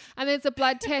ideal. And there's a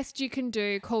blood test you can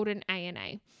do called an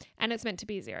ANA, and it's meant to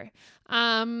be 0.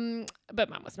 But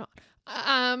mine was not.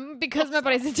 Because my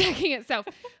body's attacking itself.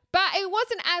 But it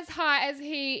wasn't as high as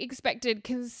he expected,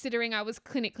 considering I was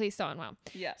clinically so unwell.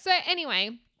 Yeah. So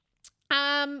anyway,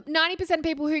 90% of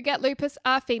people who get lupus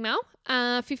are female.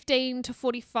 15 to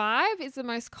 45 is the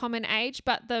most common age,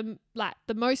 but the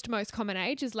most common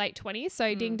age is late 20s.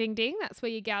 So ding, ding, ding. That's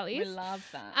where your gal is. We love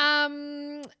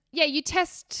that. Yeah, you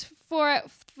test for it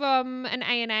from an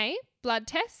ANA blood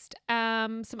test,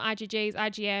 some IgGs,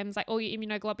 IgMs, like all your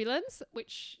immunoglobulins,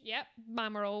 which,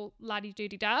 mine were all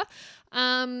la-di-do-di-da.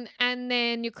 And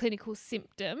then your clinical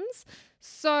symptoms.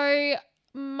 So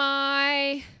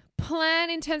my plan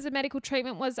in terms of medical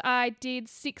treatment was I did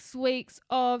 6 weeks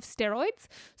of steroids.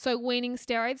 So weaning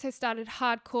steroids. I started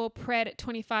hardcore pred at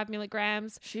 25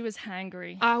 milligrams. She was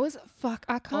hangry. I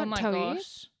can't tell you.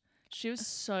 She was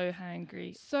so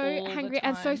hangry. So all the hungry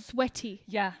and so time. sweaty.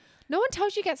 Yeah. No one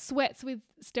tells you get sweats with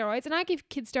steroids, and I give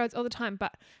kids steroids all the time,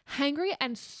 but hangry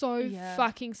and so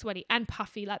fucking sweaty and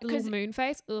puffy, like the little moon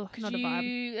face. Ugh, not a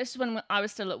vibe. This is when I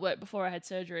was still at work before I had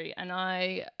surgery, and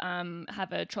I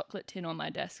have a chocolate tin on my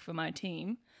desk for my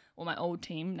team, or my old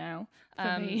team now.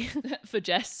 For me. For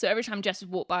Jess. So every time Jess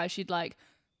would walk by, she'd like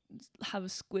have a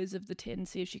squiz of the tin,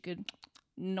 see if she could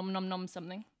nom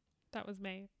something. That was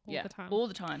me Yeah, the time. all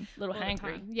the time. Little All the hangry.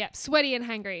 time. Yeah, sweaty and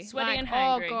hangry. Sweaty Like, and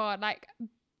hangry. Oh, God, like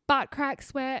butt crack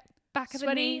sweat, back of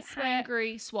the knee Sweaty, sweat,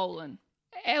 hangry, swollen.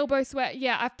 elbow sweat.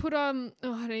 Yeah, I've put on,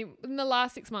 in the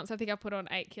last 6 months, I think I've put on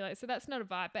 8 kilos. So that's not a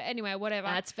vibe. But anyway, whatever.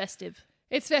 That's festive.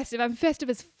 It's festive. I'm festive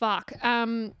as fuck.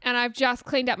 And I've just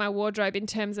cleaned out my wardrobe in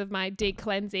terms of my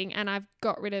de-cleansing, and I've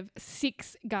got rid of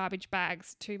 6 garbage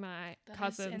bags to my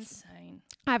cousins. That's insane.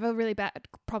 I have a really bad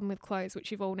problem with clothes,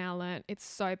 which you've all now learnt. It's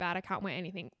so bad. I can't wear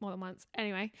anything more than once.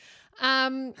 Anyway,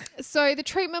 so the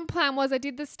treatment plan was I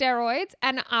did the steroids,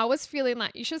 and I was feeling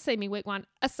like, you should see me week 1.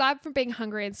 Aside from being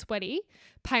hungry and sweaty,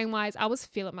 pain-wise, I was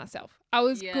feeling myself. I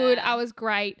was good. I was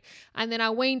great. And then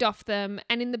I weaned off them.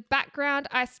 And in the background,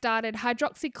 I started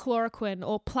hydroxychloroquine,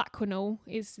 or Plaquenil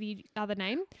is the other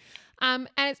name. And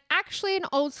it's actually an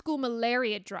old school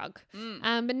malaria drug.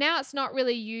 But now it's not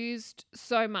really used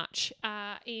so much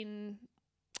in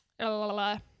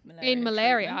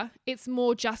malaria. It's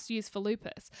more just used for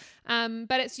lupus.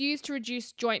 But it's used to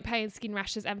reduce joint pain, skin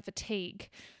rashes, and fatigue.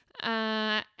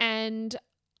 And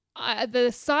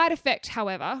the side effect,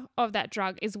 however, of that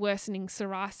drug is worsening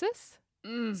psoriasis.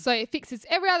 So it fixes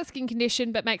every other skin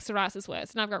condition but makes psoriasis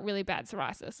worse. And I've got really bad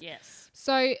psoriasis. Yes.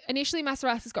 So initially my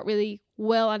psoriasis got really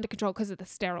well under control because of the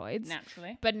steroids.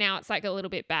 Naturally. But now it's like a little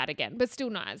bit bad again, but still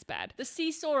not as bad. The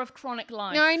seesaw of chronic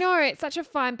life. No, I know. It's such a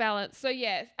fine balance. So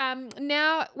yeah,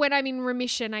 now when I'm in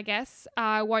remission, I guess,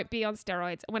 I won't be on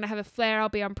steroids. When I have a flare, I'll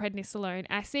be on prednisolone.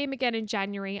 I see him again in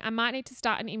January. I might need to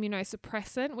start an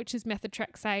immunosuppressant, which is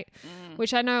methotrexate,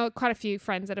 which I know quite a few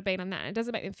friends that have been on that, and it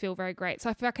doesn't make them feel very great. So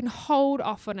if I can hold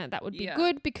off on it, that would be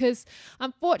good, because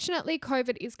unfortunately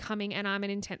COVID is coming and I'm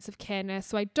an intensive care nurse,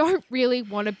 so I don't really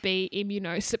want to be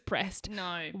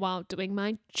immunosuppressed while doing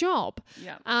my job.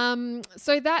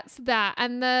 So that's that.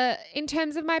 And in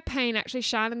terms of my pain, actually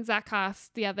Sean and Zach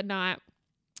asked the other night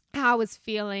how I was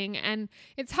feeling, and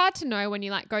it's hard to know when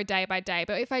you like go day by day,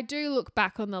 but if I do look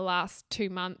back on the last 2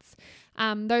 months,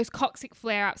 those coccyx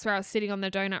flare-ups where I was sitting on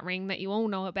the donut ring that you all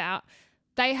know about,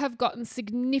 they have gotten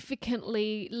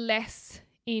significantly less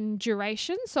in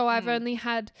duration. So I've only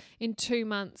had, in 2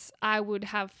 months, I would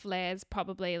have flares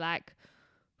probably like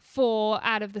 4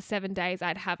 out of the 7 days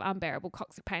I'd have unbearable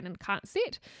coccyx pain and can't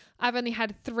sit. I've only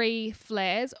had 3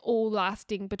 flares, all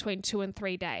lasting between 2 and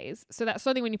 3 days. So that's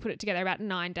only, when you put it together, about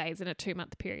 9 days in a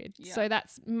 2-month period. So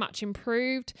that's much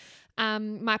improved.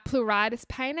 My pleuritis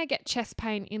pain, I get chest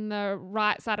pain in the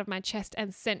right side of my chest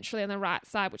and centrally on the right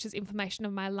side, which is inflammation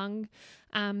of my lung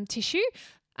tissue.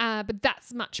 But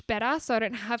that's much better. So I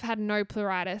don't have had no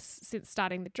pleuritis since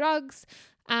starting the drugs.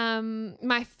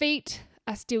 My feet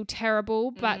are still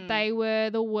terrible, but they were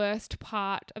the worst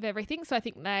part of everything. So I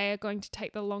think they are going to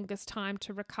take the longest time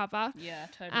to recover. Yeah,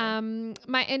 totally.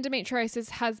 My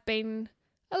endometriosis has been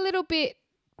a little bit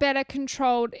better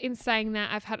controlled. In saying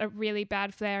that, I've had a really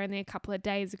bad flare in there a couple of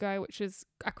days ago, which was,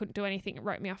 I couldn't do anything. It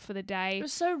wrote me off for the day. It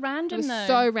was so random, It was though.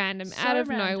 so random, So out of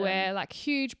random. nowhere, like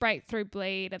huge breakthrough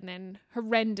bleed and then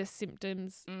horrendous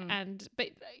symptoms. But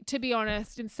to be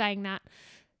honest, in saying that,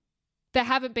 they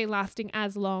haven't been lasting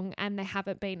as long and they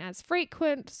haven't been as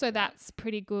frequent. So that's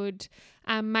pretty good.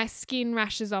 My skin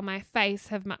rashes on my face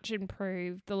have much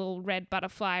improved. The little red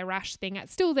butterfly rash thing,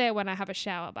 it's still there when I have a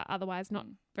shower, but otherwise not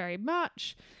very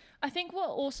much. I think what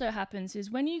also happens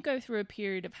is when you go through a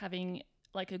period of having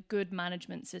like a good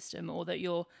management system, or that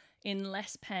you're in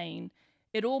less pain,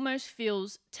 it almost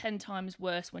feels 10 times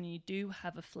worse when you do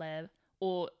have a flare,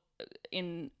 or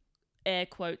in air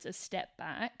quotes, a step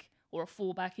back or a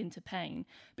fall back into pain,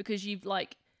 because you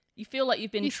feel like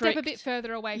you've been tricked. Step a bit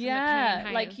further away from the pain.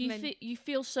 Hey, like you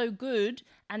feel so good,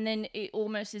 and then it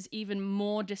almost is even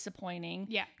more disappointing.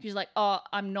 Yeah. Because like, oh,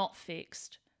 I'm not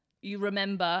fixed. You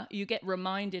get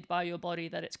reminded by your body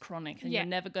that it's chronic and you're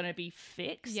never going to be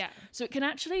fixed. Yeah. So it can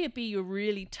actually be a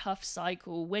really tough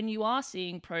cycle when you are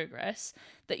seeing progress,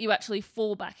 that you actually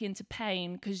fall back into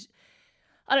pain, because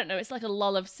I don't know, it's like a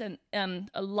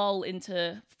lull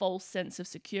into false sense of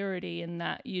security, in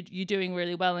that you're doing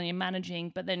really well and you're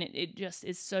managing, but then it just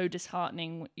is so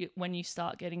disheartening when you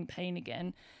start getting pain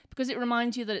again, because it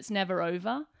reminds you that it's never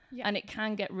over. And it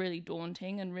can get really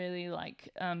daunting and really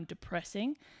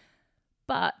depressing.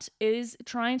 But it is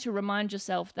trying to remind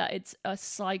yourself that it's a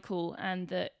cycle, and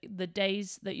that the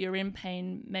days that you're in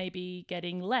pain may be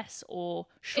getting less or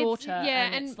shorter.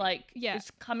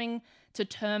 It's coming to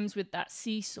terms with that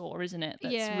seesaw, isn't it?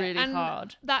 That's really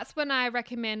hard. That's when I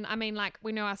recommend, I mean, like,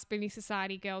 we know our Spoonie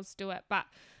Society girls do it, but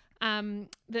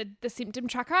the symptom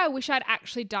tracker, I wish I'd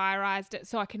actually diarised it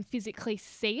so I can physically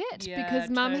see it, because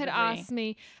Mum had asked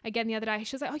me again the other day,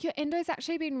 she was like, oh, your endo's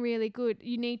actually been really good,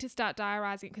 you need to start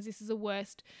diarising it because this is the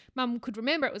worst. Mum could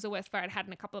remember it was the worst flare I'd had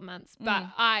in a couple of months, but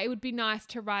it would be nice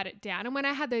to write it down. And when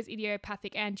I had those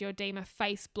idiopathic angioedema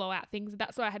face blowout things,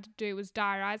 that's what I had to do, was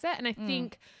diarise it. And I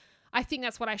think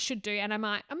that's what I should do, and I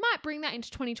might bring that into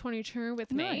 2022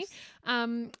 with me.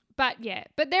 But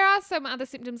there are some other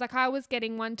symptoms. Like, I was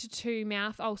getting 1 to 2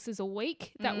 mouth ulcers a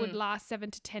week that would last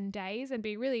 7 to 10 days and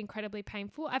be really incredibly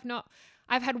painful.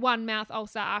 I've had one mouth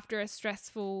ulcer after a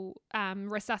stressful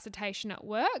resuscitation at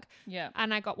work. Yeah.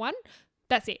 And I got one.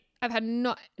 That's it. I've had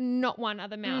not one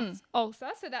other mouth ulcer,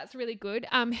 so that's really good.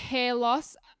 Hair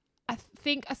loss. I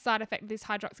think a side effect of this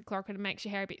hydroxychloroquine makes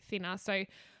your hair a bit thinner, so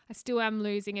I still am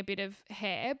losing a bit of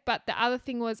hair. But the other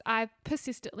thing was, I've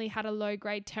persistently had a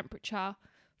low-grade temperature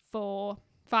for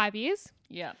 5 years.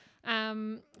 Yeah.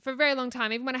 For a very long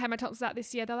time. Even when I had my tonsils out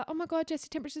this year, they're like, oh my God, Jess, your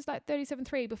temperature's like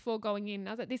 37.3 before going in.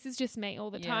 I was like, this is just me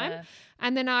all the time.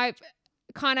 And then I've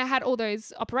kind of had all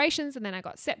those operations, and then I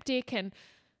got septic, and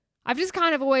I've just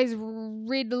kind of always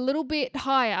rid a little bit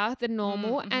higher than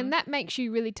normal, and that makes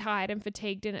you really tired and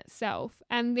fatigued in itself.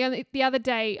 And the other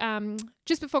day,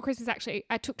 just before Christmas actually,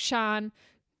 I took Shan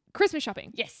Christmas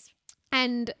shopping. Yes.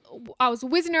 And I was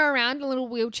whizzing her around in a little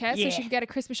wheelchair so she could go to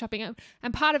Christmas shopping.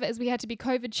 And part of it is we had to be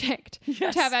COVID checked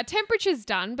to have our temperatures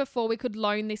done before we could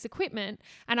loan this equipment.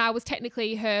 And I was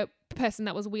technically her person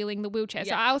that was wheeling the wheelchair.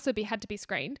 So I also had to be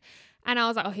screened. And I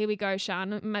was like, oh, here we go,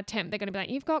 Shan. My temp, they're going to be like,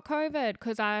 you've got COVID,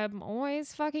 because I'm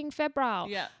always fucking febrile.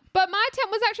 Yeah. But my temp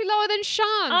was actually lower than Shan's.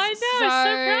 I know,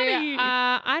 so proud of you.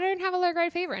 I don't have a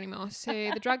low-grade fever anymore, so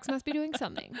the drugs must be doing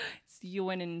something. You're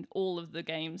winning all of the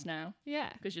games now. Yeah.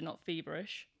 Because you're not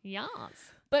feverish. Yes.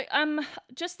 But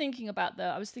just thinking about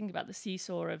I was thinking about the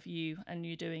seesaw of you and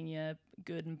you doing your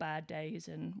good and bad days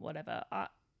and whatever.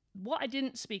 What I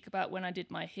didn't speak about when I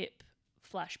did my hip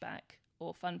flashback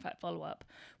or fun fact follow-up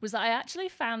was that I actually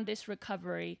found this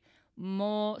recovery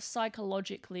more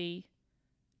psychologically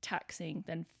taxing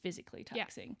than physically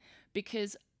taxing,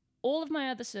 because all of my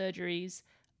other surgeries,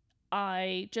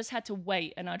 I just had to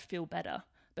wait and I'd feel better.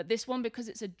 But this one, because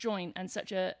it's a joint and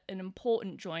such an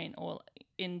important joint, or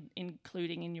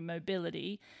including in your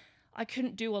mobility, I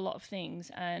couldn't do a lot of things,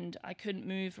 and I couldn't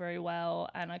move very well,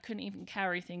 and I couldn't even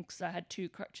carry things because I had 2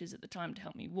 crutches at the time to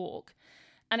help me walk.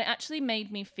 And it actually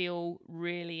made me feel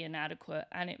really inadequate,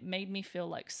 and it made me feel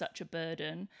like such a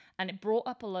burden, and it brought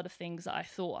up a lot of things that I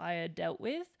thought I had dealt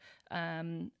with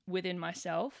within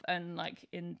myself, and like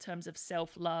in terms of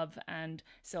self-love and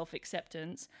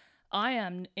self-acceptance. I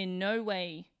am in no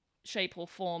way, shape or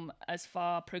form as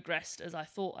far progressed as I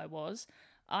thought I was.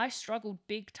 I struggled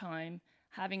big time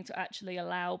having to actually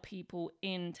allow people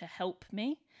in to help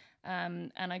me,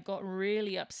 and I got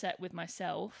really upset with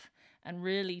myself and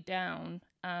really down.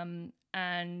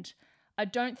 And I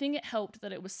don't think it helped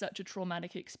that it was such a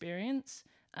traumatic experience,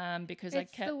 because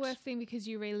it's the worst thing, because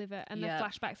you relive it, and the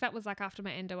flashbacks. That was like after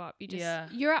my endo up.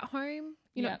 You're at home,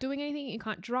 you're not doing anything, you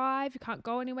can't drive, you can't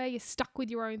go anywhere, you're stuck with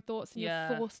your own thoughts, and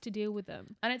you're forced to deal with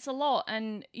them. And it's a lot.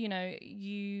 And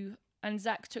you and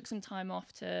Zach took some time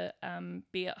off to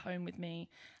be at home with me,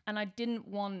 and I didn't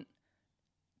want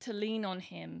to lean on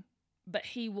him but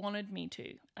he wanted me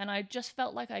to, and I just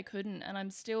felt like I couldn't, and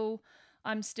I'm still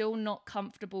not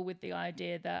comfortable with the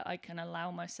idea that I can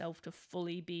allow myself to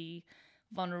fully be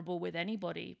vulnerable with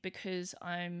anybody, because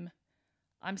I'm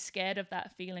scared of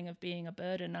that feeling of being a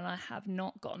burden, and I have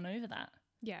not gotten over that.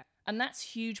 Yeah. And that's a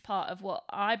huge part of what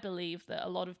I believe that a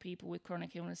lot of people with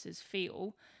chronic illnesses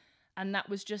feel. And that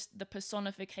was just the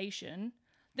personification.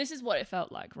 This is what it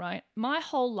felt like, right? My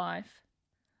whole life,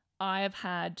 I have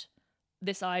had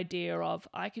this idea of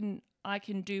I can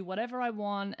do whatever I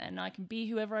want, and I can be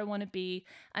whoever I want to be.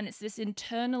 And it's this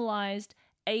internalized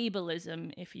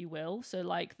ableism, if you will. So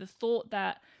like the thought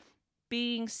that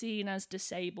being seen as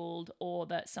disabled or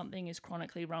that something is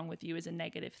chronically wrong with you is a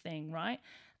negative thing, right?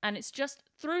 And it's just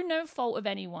through no fault of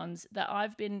anyone's that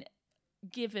I've been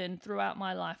given throughout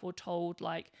my life or told,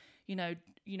 like, you know,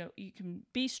 you can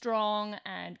be strong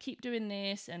and keep doing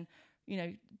this, and, you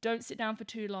know, don't sit down for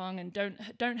too long, and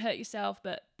don't hurt yourself,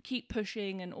 but keep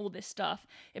pushing, and all this stuff.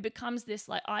 It becomes this,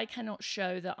 like, I cannot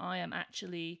show that I am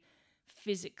actually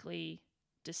physically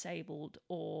disabled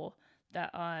or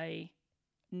that I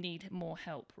need more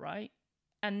help, right?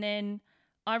 And then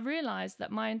I realized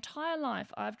that my entire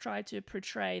life I've tried to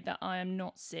portray that I am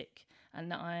not sick and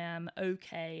that I am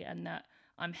okay and that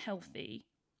I'm healthy.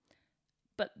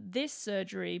 But this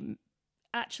surgery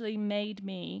actually made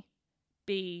me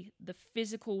be the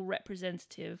physical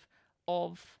representative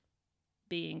of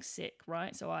being sick,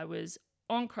 right? So I was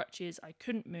on crutches, I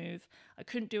couldn't move, I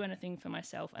couldn't do anything for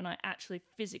myself, and I actually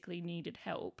physically needed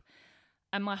help.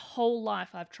 And my whole life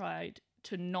I've tried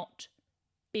to not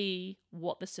be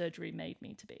what the surgery made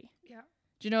me to be. Yeah.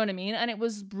 Do you know what I mean? And it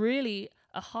was really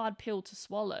a hard pill to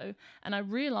swallow. And I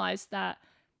realized that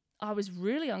I was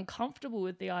really uncomfortable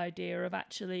with the idea of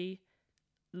actually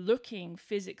looking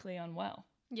physically unwell.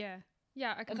 Yeah.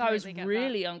 Yeah. I Like I was completely get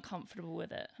really uncomfortable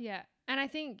with it. Yeah. And I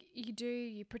think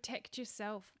you protect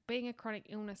yourself. Being a chronic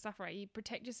illness sufferer, you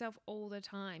protect yourself all the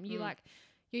time. You're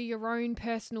your own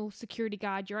personal security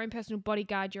guard, your own personal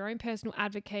bodyguard, your own personal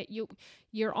advocate.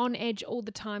 You're on edge all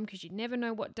the time because you never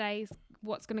know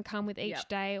what's going to come with each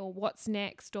day, or what's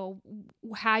next, or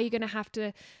how you're going to have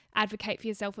to advocate for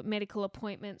yourself at medical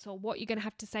appointments, or what you're going to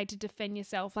have to say to defend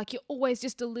yourself. Like, you're always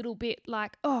just a little bit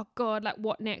like, oh God, like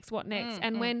what next?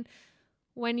 And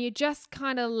when you're just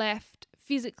kind of left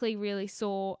physically really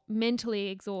sore, mentally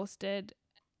exhausted,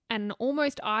 and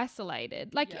almost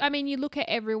isolated. Like, I mean, you look at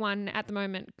everyone at the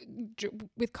moment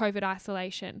with COVID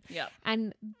isolation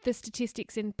and the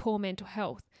statistics in poor mental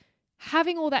health.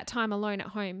 Having all that time alone at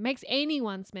home makes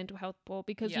anyone's mental health poor,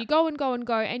 because you go and go and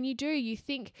go, and you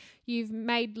think you've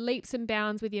made leaps and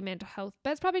bounds with your mental health,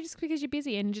 but it's probably just because you're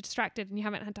busy and you're distracted and you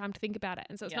haven't had time to think about it.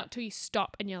 And so it's not till you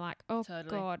stop and you're like, oh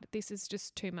God, this is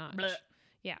just too much. Blech.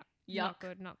 Yeah.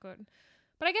 Yuck. Not good.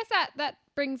 But I guess that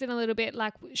brings in a little bit,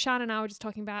 like Sian and I were just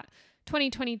talking about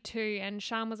 2022, and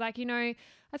Sian was like, I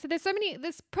said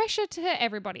there's pressure to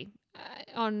everybody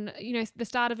on, the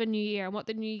start of a new year and what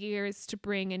the new year is to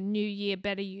bring, and new year,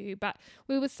 better you. But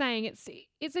we were saying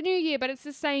it's a new year, but it's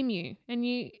the same you, and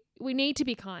we need to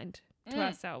be kind to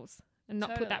ourselves and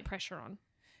not put that pressure on.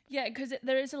 Yeah, because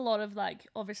there is a lot of, like,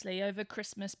 obviously over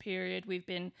Christmas period,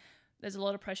 there's a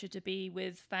lot of pressure to be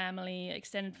with family,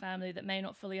 extended family that may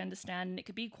not fully understand. And it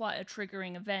could be quite a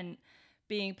triggering event,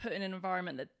 being put in an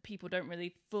environment that people don't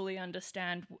really fully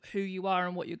understand who you are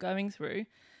and what you're going through.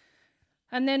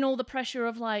 And then all the pressure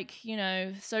of, like,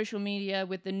 social media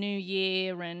with the new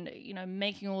year and,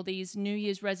 making all these New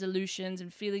Year's resolutions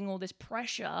and feeling all this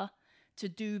pressure to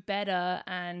do better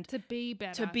and to be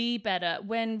better,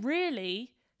 when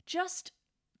really just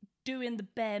doing the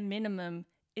bare minimum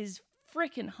is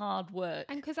freaking hard work.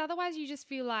 And because otherwise you just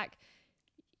feel like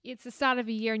it's the start of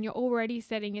a year and you're already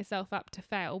setting yourself up to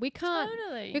fail. You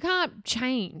can't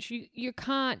change. You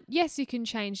can't. Yes, you can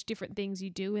change different things you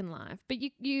do in life, but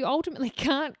you ultimately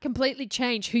can't completely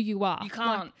change who you are. You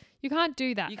can't. Like, you can't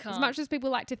do that. You can't. As much as people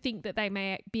like to think that they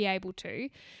may be able to.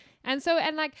 And so,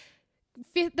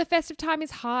 the festive time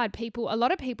is hard. A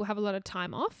lot of people have a lot of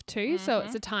time off too. So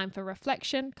it's a time for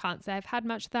reflection. Can't say I've had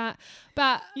much of that,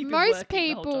 but most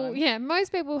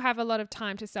people have a lot of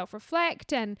time to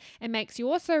self-reflect, and it makes you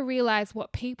also realize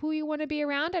what people you want to be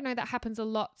around. I know that happens a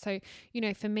lot. So,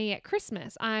 for me at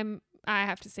Christmas, I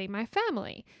have to see my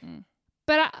family.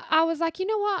 But I was like, you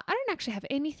know what? I don't actually have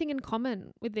anything in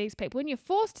common with these people, and you're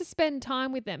forced to spend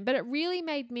time with them. But it really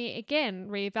made me, again,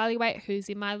 reevaluate who's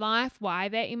in my life, why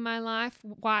they're in my life,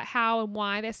 how and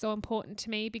why they're so important to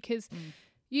me. Because,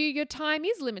 your time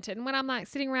is limited. And when I'm like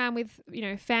sitting around with,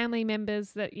 family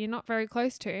members that you're not very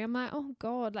close to, I'm like, oh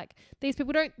God, like these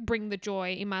people don't bring the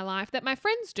joy in my life that my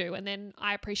friends do. And then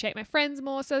I appreciate my friends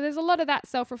more. So there's a lot of that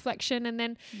self-reflection. And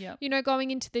then,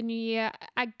 going into the new year,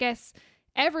 I guess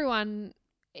everyone,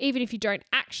 even if you don't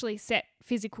actually set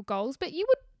physical goals, but you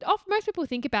would most people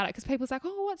think about it because people's like,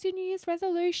 oh, what's your New Year's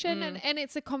resolution? And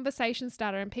it's a conversation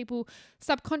starter, and people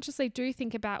subconsciously do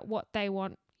think about what they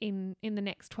want in the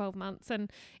next 12 months.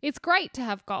 And it's great to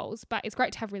have goals, but it's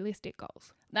great to have realistic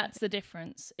goals. That's the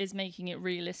difference, is making it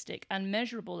realistic and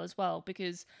measurable as well,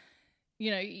 because,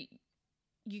 you're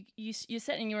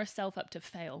setting yourself up to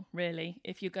fail, really,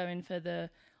 if you're going for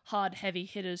the hard, heavy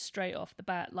hitters straight off the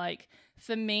bat. Like,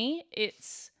 for me,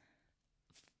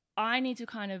 I need to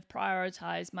kind of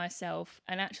prioritize myself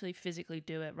and actually physically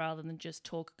do it rather than just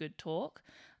talk good talk.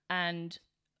 And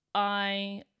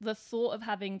the thought of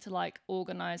having to like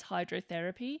organize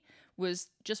hydrotherapy was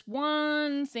just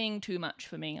one thing too much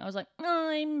for me. I was like,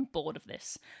 I'm bored of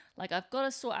this. Like, I've got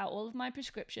to sort out all of my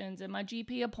prescriptions and my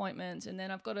GP appointments, and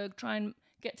then I've got to try and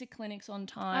get to clinics on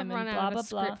time. I've run out of a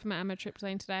script for my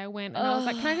amitriptyline today. I went and I was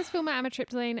like, can I just fill my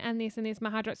amitriptyline and this, my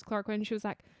hydroxychloroquine? And she was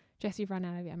like, Jess, you've run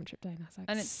out of your amitriptyline. I was like,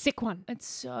 and it's sick one. It's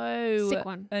so sick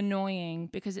one. Annoying,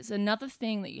 because it's another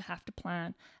thing that you have to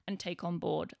plan and take on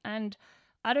board. And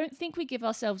I don't think we give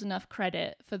ourselves enough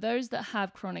credit for those that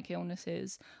have chronic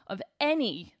illnesses of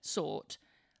any sort,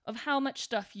 of how much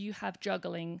stuff you have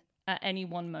juggling at any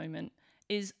one moment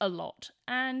is a lot.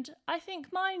 And I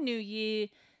think my New Year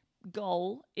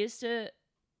goal is to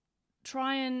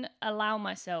try and allow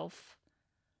myself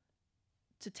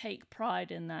to take pride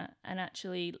in that and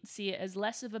actually see it as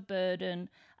less of a burden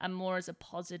and more as a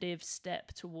positive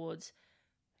step towards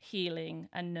healing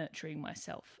and nurturing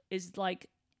myself, is like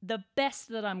the best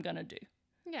that I'm going to do.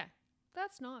 Yeah,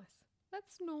 that's nice.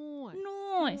 That's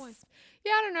Nice.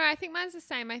 Yeah, I don't know. I think mine's the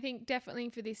same. I think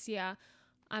definitely for this year,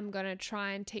 I'm going to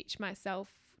try and teach myself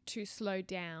to slow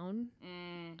down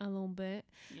a little bit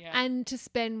and to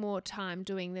spend more time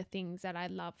doing the things that I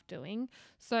love doing.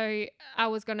 So I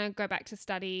was going to go back to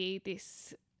study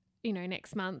this,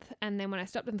 next month. And then when I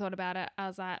stopped and thought about it, I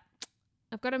was like,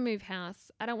 I've got to move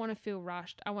house. I don't want to feel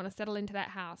rushed. I want to settle into that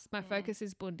house. My focus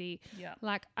is Bundi. Yeah.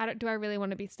 Like, do I really want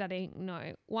to be studying?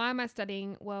 No. Why am I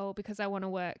studying? Well, because I want to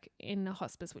work in a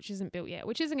hospice, which isn't built yet,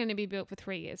 which isn't going to be built for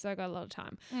 3 years. So I got a lot of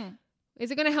time. Is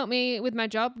it going to help me with my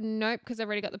job? Nope, because I've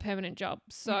already got the permanent job.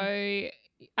 So I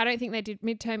don't think they did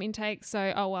midterm intake.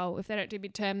 So, oh, well, if they don't do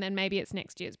midterm, then maybe it's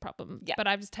next year's problem. Yeah. But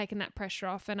I've just taken that pressure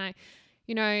off. And I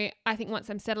think once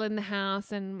I'm settled in the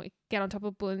house and we get on top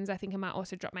of buns, I think I might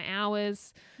also drop my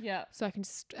hours. Yeah. So I can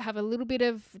just have a little bit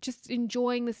of just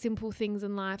enjoying the simple things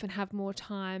in life and have more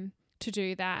time to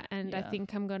do that. And I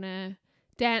think I'm going to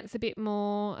dance a bit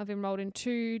more. I've enrolled in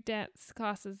 2 dance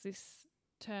classes this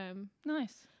term.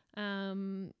 Nice.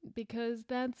 Because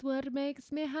that's what makes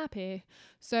me happy.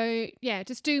 So yeah,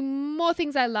 just do more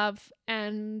things I love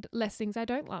and less things I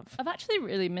don't love. I've actually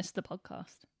really missed the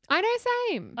podcast. I know,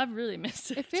 same. I've really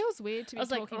missed it. It feels weird to be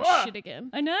talking shit again.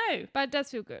 I know. But it does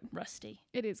feel good. Rusty.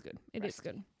 It is good. It is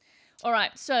good. All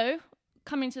right, so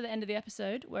coming to the end of the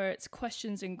episode where it's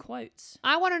questions and quotes.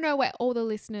 I want to know where all the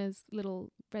listeners'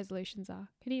 little resolutions are.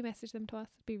 Can you message them to us?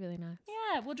 It'd be really nice.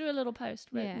 Yeah, we'll do a little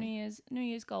post. New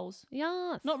Year's goals.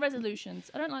 Yes. Not resolutions.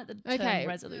 I don't like the term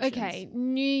resolutions. Okay.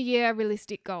 New Year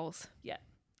realistic goals. Yeah.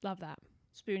 Love that.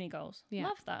 Spoony goals. Yeah.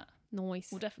 Love that. Nice.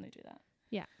 We'll definitely do that.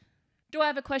 Yeah. Do I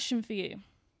have a question for you?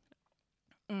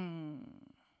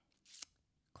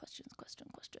 Question.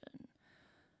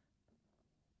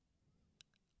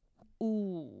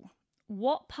 Ooh.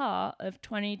 What part of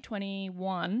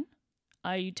 2021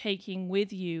 are you taking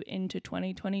with you into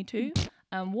 2022?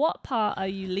 And what part are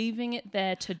you leaving it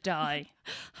there to die?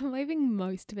 I'm leaving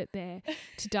most of it there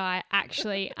to die.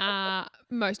 Actually,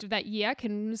 most of that year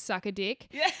can suck a dick.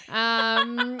 Yeah.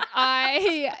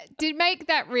 I did make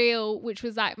that reel, which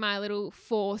was like my little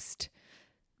forced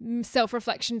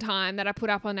self-reflection time that I put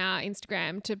up on our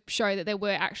Instagram to show that there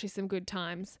were actually some good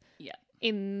times. Yeah.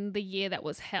 In the year that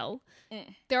was hell.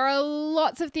 There are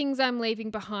lots of things I'm leaving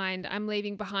behind. I'm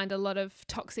leaving behind a lot of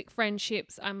toxic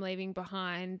friendships. I'm leaving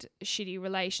behind shitty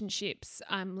relationships.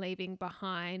 I'm leaving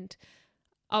behind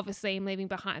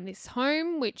this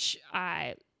home, which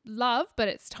I love, but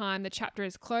it's time. The chapter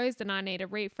is closed and I need a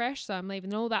refresh. So I'm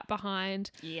leaving all that behind.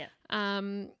 Yeah.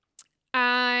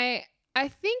 I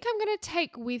think I'm going to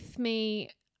take with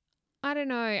me, I don't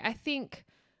know, I think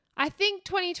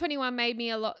 2021 made me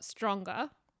a lot stronger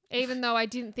even though I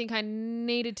didn't think I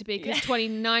needed to be because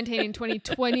 2019 and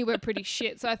 2020 were pretty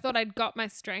shit. So I thought I'd got my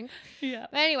strength. Yeah.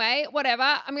 But anyway,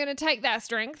 whatever. I'm going to take that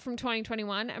strength from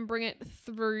 2021 and bring it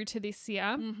through to this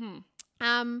year. Mm-hmm.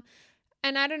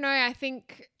 And I don't know, I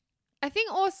think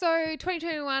also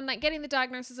 2021, like getting the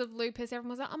diagnosis of lupus, everyone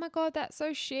was like, oh my God, that's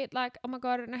so shit. Like, oh my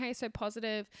God, I don't know how you're so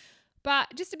positive.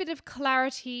 But just a bit of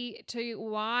clarity to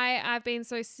why I've been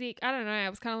so sick. I don't know. I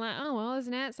was kind of like, oh, well, there's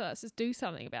an answer. Let's just do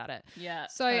something about it. Yeah.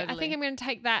 So totally. I think I'm going to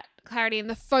take that clarity and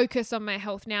the focus on my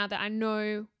health now that I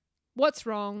know what's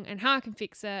wrong and how I can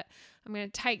fix it. I'm going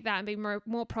to take that and be more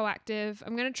proactive.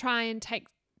 I'm going to try and take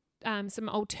some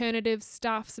alternative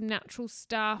stuff, some natural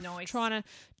stuff, trying to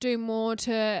do more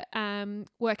to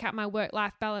work out my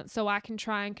work-life balance so I can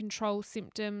try and control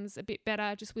symptoms a bit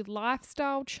better just with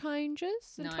lifestyle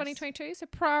changes in 2022. So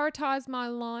prioritize my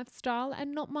lifestyle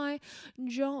and not my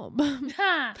job.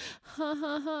 Yeah,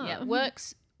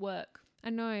 work.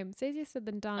 I know. It's easier said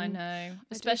than done. I know.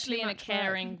 Especially in a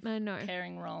caring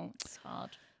role. It's hard.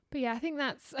 But yeah, I think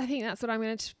that's what I'm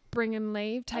going to bring and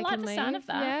leave. Take I like and the leave. sound of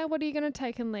that. Yeah, what are you going to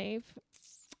take and leave?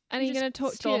 And are you going to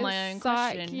talk to your my own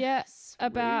psych? question. Yeah,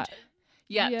 about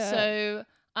So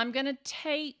I'm going to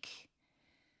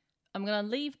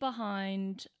leave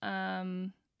behind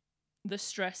the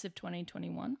stress of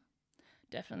 2021.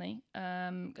 Definitely.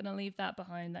 I'm going to leave that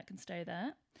behind. That can stay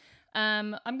there.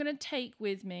 I'm going to take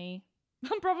with me.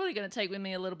 I'm probably going to take with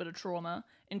me a little bit of trauma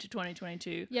into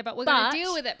 2022. Yeah, but we're going to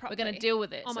deal with it properly. We're going to deal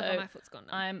with it. Oh my God, my foot's gone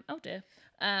now. Oh dear.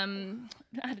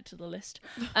 Add it to the list.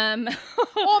 Or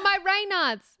my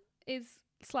Raynaud's is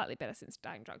slightly better since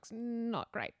dying drugs.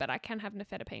 Not great, but I can have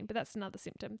nifedipine, but that's another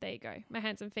symptom. There you go. My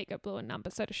hands and feet go blue and numb,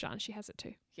 but so does Shan. She has it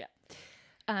too. Yeah.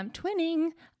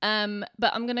 Twinning.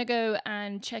 But I'm going to go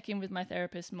and check in with my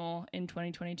therapist more in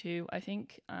 2022, I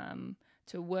think,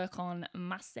 to work on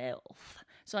myself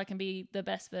so I can be the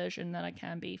best version that I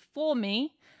can be for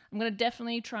me. I'm going to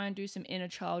definitely try and do some inner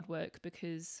child work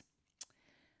because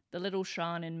the little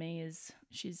Shan in me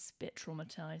she's a bit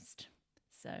traumatized.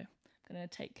 So I'm going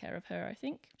to take care of her, I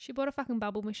think. She bought a fucking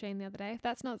bubble machine the other day. If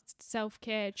that's not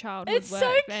self-care childhood it's work,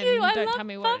 so cute. then I don't love tell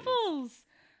me bubbles. What it is.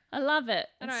 I love it.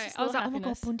 I know. I was like, oh my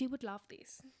God, Bundy would love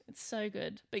this. It's so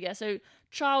good. But yeah, so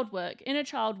child work, inner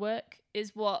child work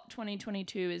is what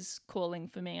 2022 is calling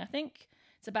for me. I think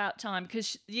it's about time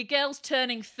because your girl's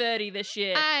turning 30 this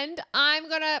year. And I'm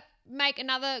going to make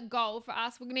another goal for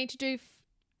us. We're going to need to do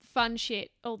fun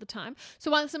shit all the time. So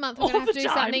once a month, we're going to have to do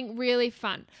something really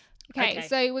fun. Okay,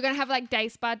 so we're going to have like day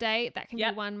spa day. That can be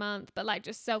 1 month, but like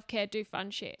just self-care, do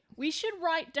fun shit. We should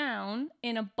write down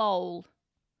in a bowl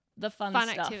the fun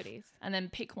stuff, activities, and then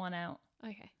pick one out.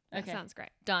 Okay. That sounds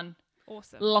great. Done.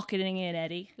 Awesome. Lock it in,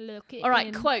 Eddie. Look it All right,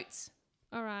 in. Quotes.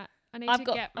 All right. I'm going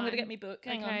to get me book.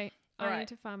 Hang on. Okay. I need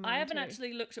to find mine I haven't too.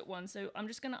 actually looked at one, so I'm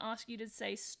just going to ask you to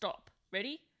say stop.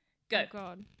 Ready? Go. Oh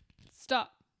God.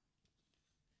 Stop.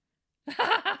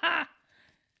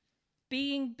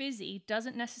 Being busy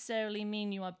doesn't necessarily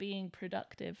mean you are being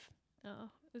productive. Oh,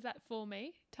 is that for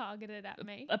me? Targeted at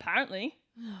me? Apparently.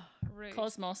 Rude.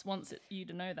 Cosmos wants you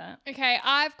to know that. Okay,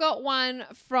 I've got one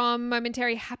from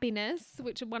Momentary Happiness,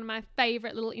 which is one of my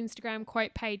favorite little Instagram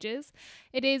quote pages.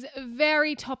 It is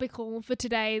very topical for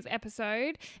today's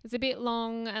episode. It's a bit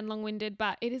long and long-winded,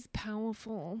 but it is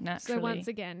powerful. Naturally. So once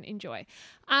again, enjoy.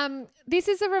 This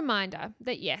is a reminder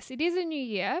that yes, it is a new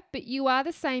year, but you are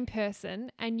the same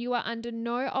person and you are under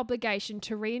no obligation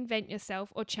to reinvent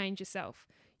yourself or change yourself.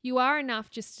 You are enough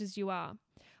just as you are.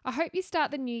 I hope you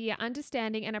start the new year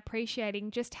understanding and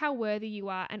appreciating just how worthy you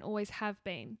are and always have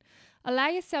been. Allow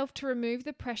yourself to remove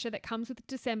the pressure that comes with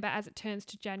December as it turns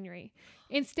to January.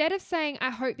 Instead of saying,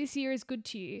 I hope this year is good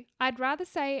to you, I'd rather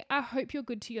say, I hope you're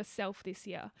good to yourself this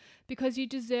year because you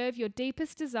deserve your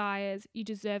deepest desires, you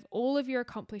deserve all of your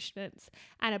accomplishments,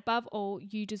 and above all,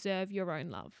 you deserve your own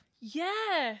love.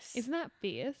 Yes. Isn't that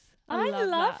fierce? I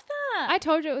love that. I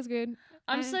told you it was good.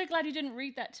 I'm so glad you didn't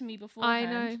read that to me I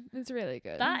beforehand. know. It's really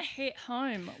good. That hit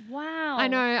home. Wow. I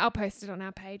know. I'll post it on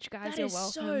our page, guys. That You're is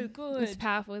welcome. so good. It's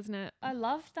powerful, isn't it? I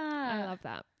love that. I love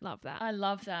that. Love that. I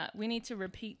love that. We need to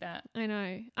repeat that. I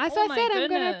know. Oh I said my I'm going to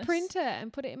goodness. print it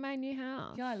and put it in my new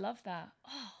house. Yeah, I love that.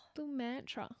 Oh, Little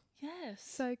mantra. yes.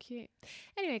 So cute.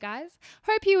 Anyway, guys,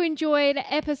 hope you enjoyed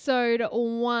episode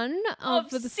 1 of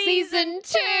the season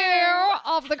 2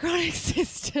 of the Chronic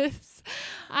Sisters.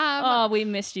 We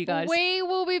missed you guys. We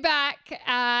will be back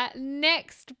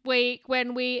next week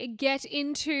when we get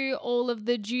into all of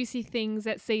the juicy things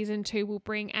that season 2 will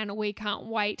bring, and we can't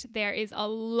wait. There is a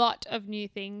lot of new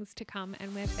things to come,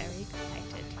 and we're very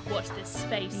excited. Watch this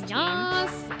space, team.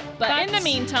 Yes. But in the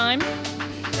meantime,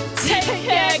 take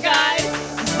care,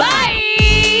 guys.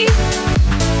 Bye.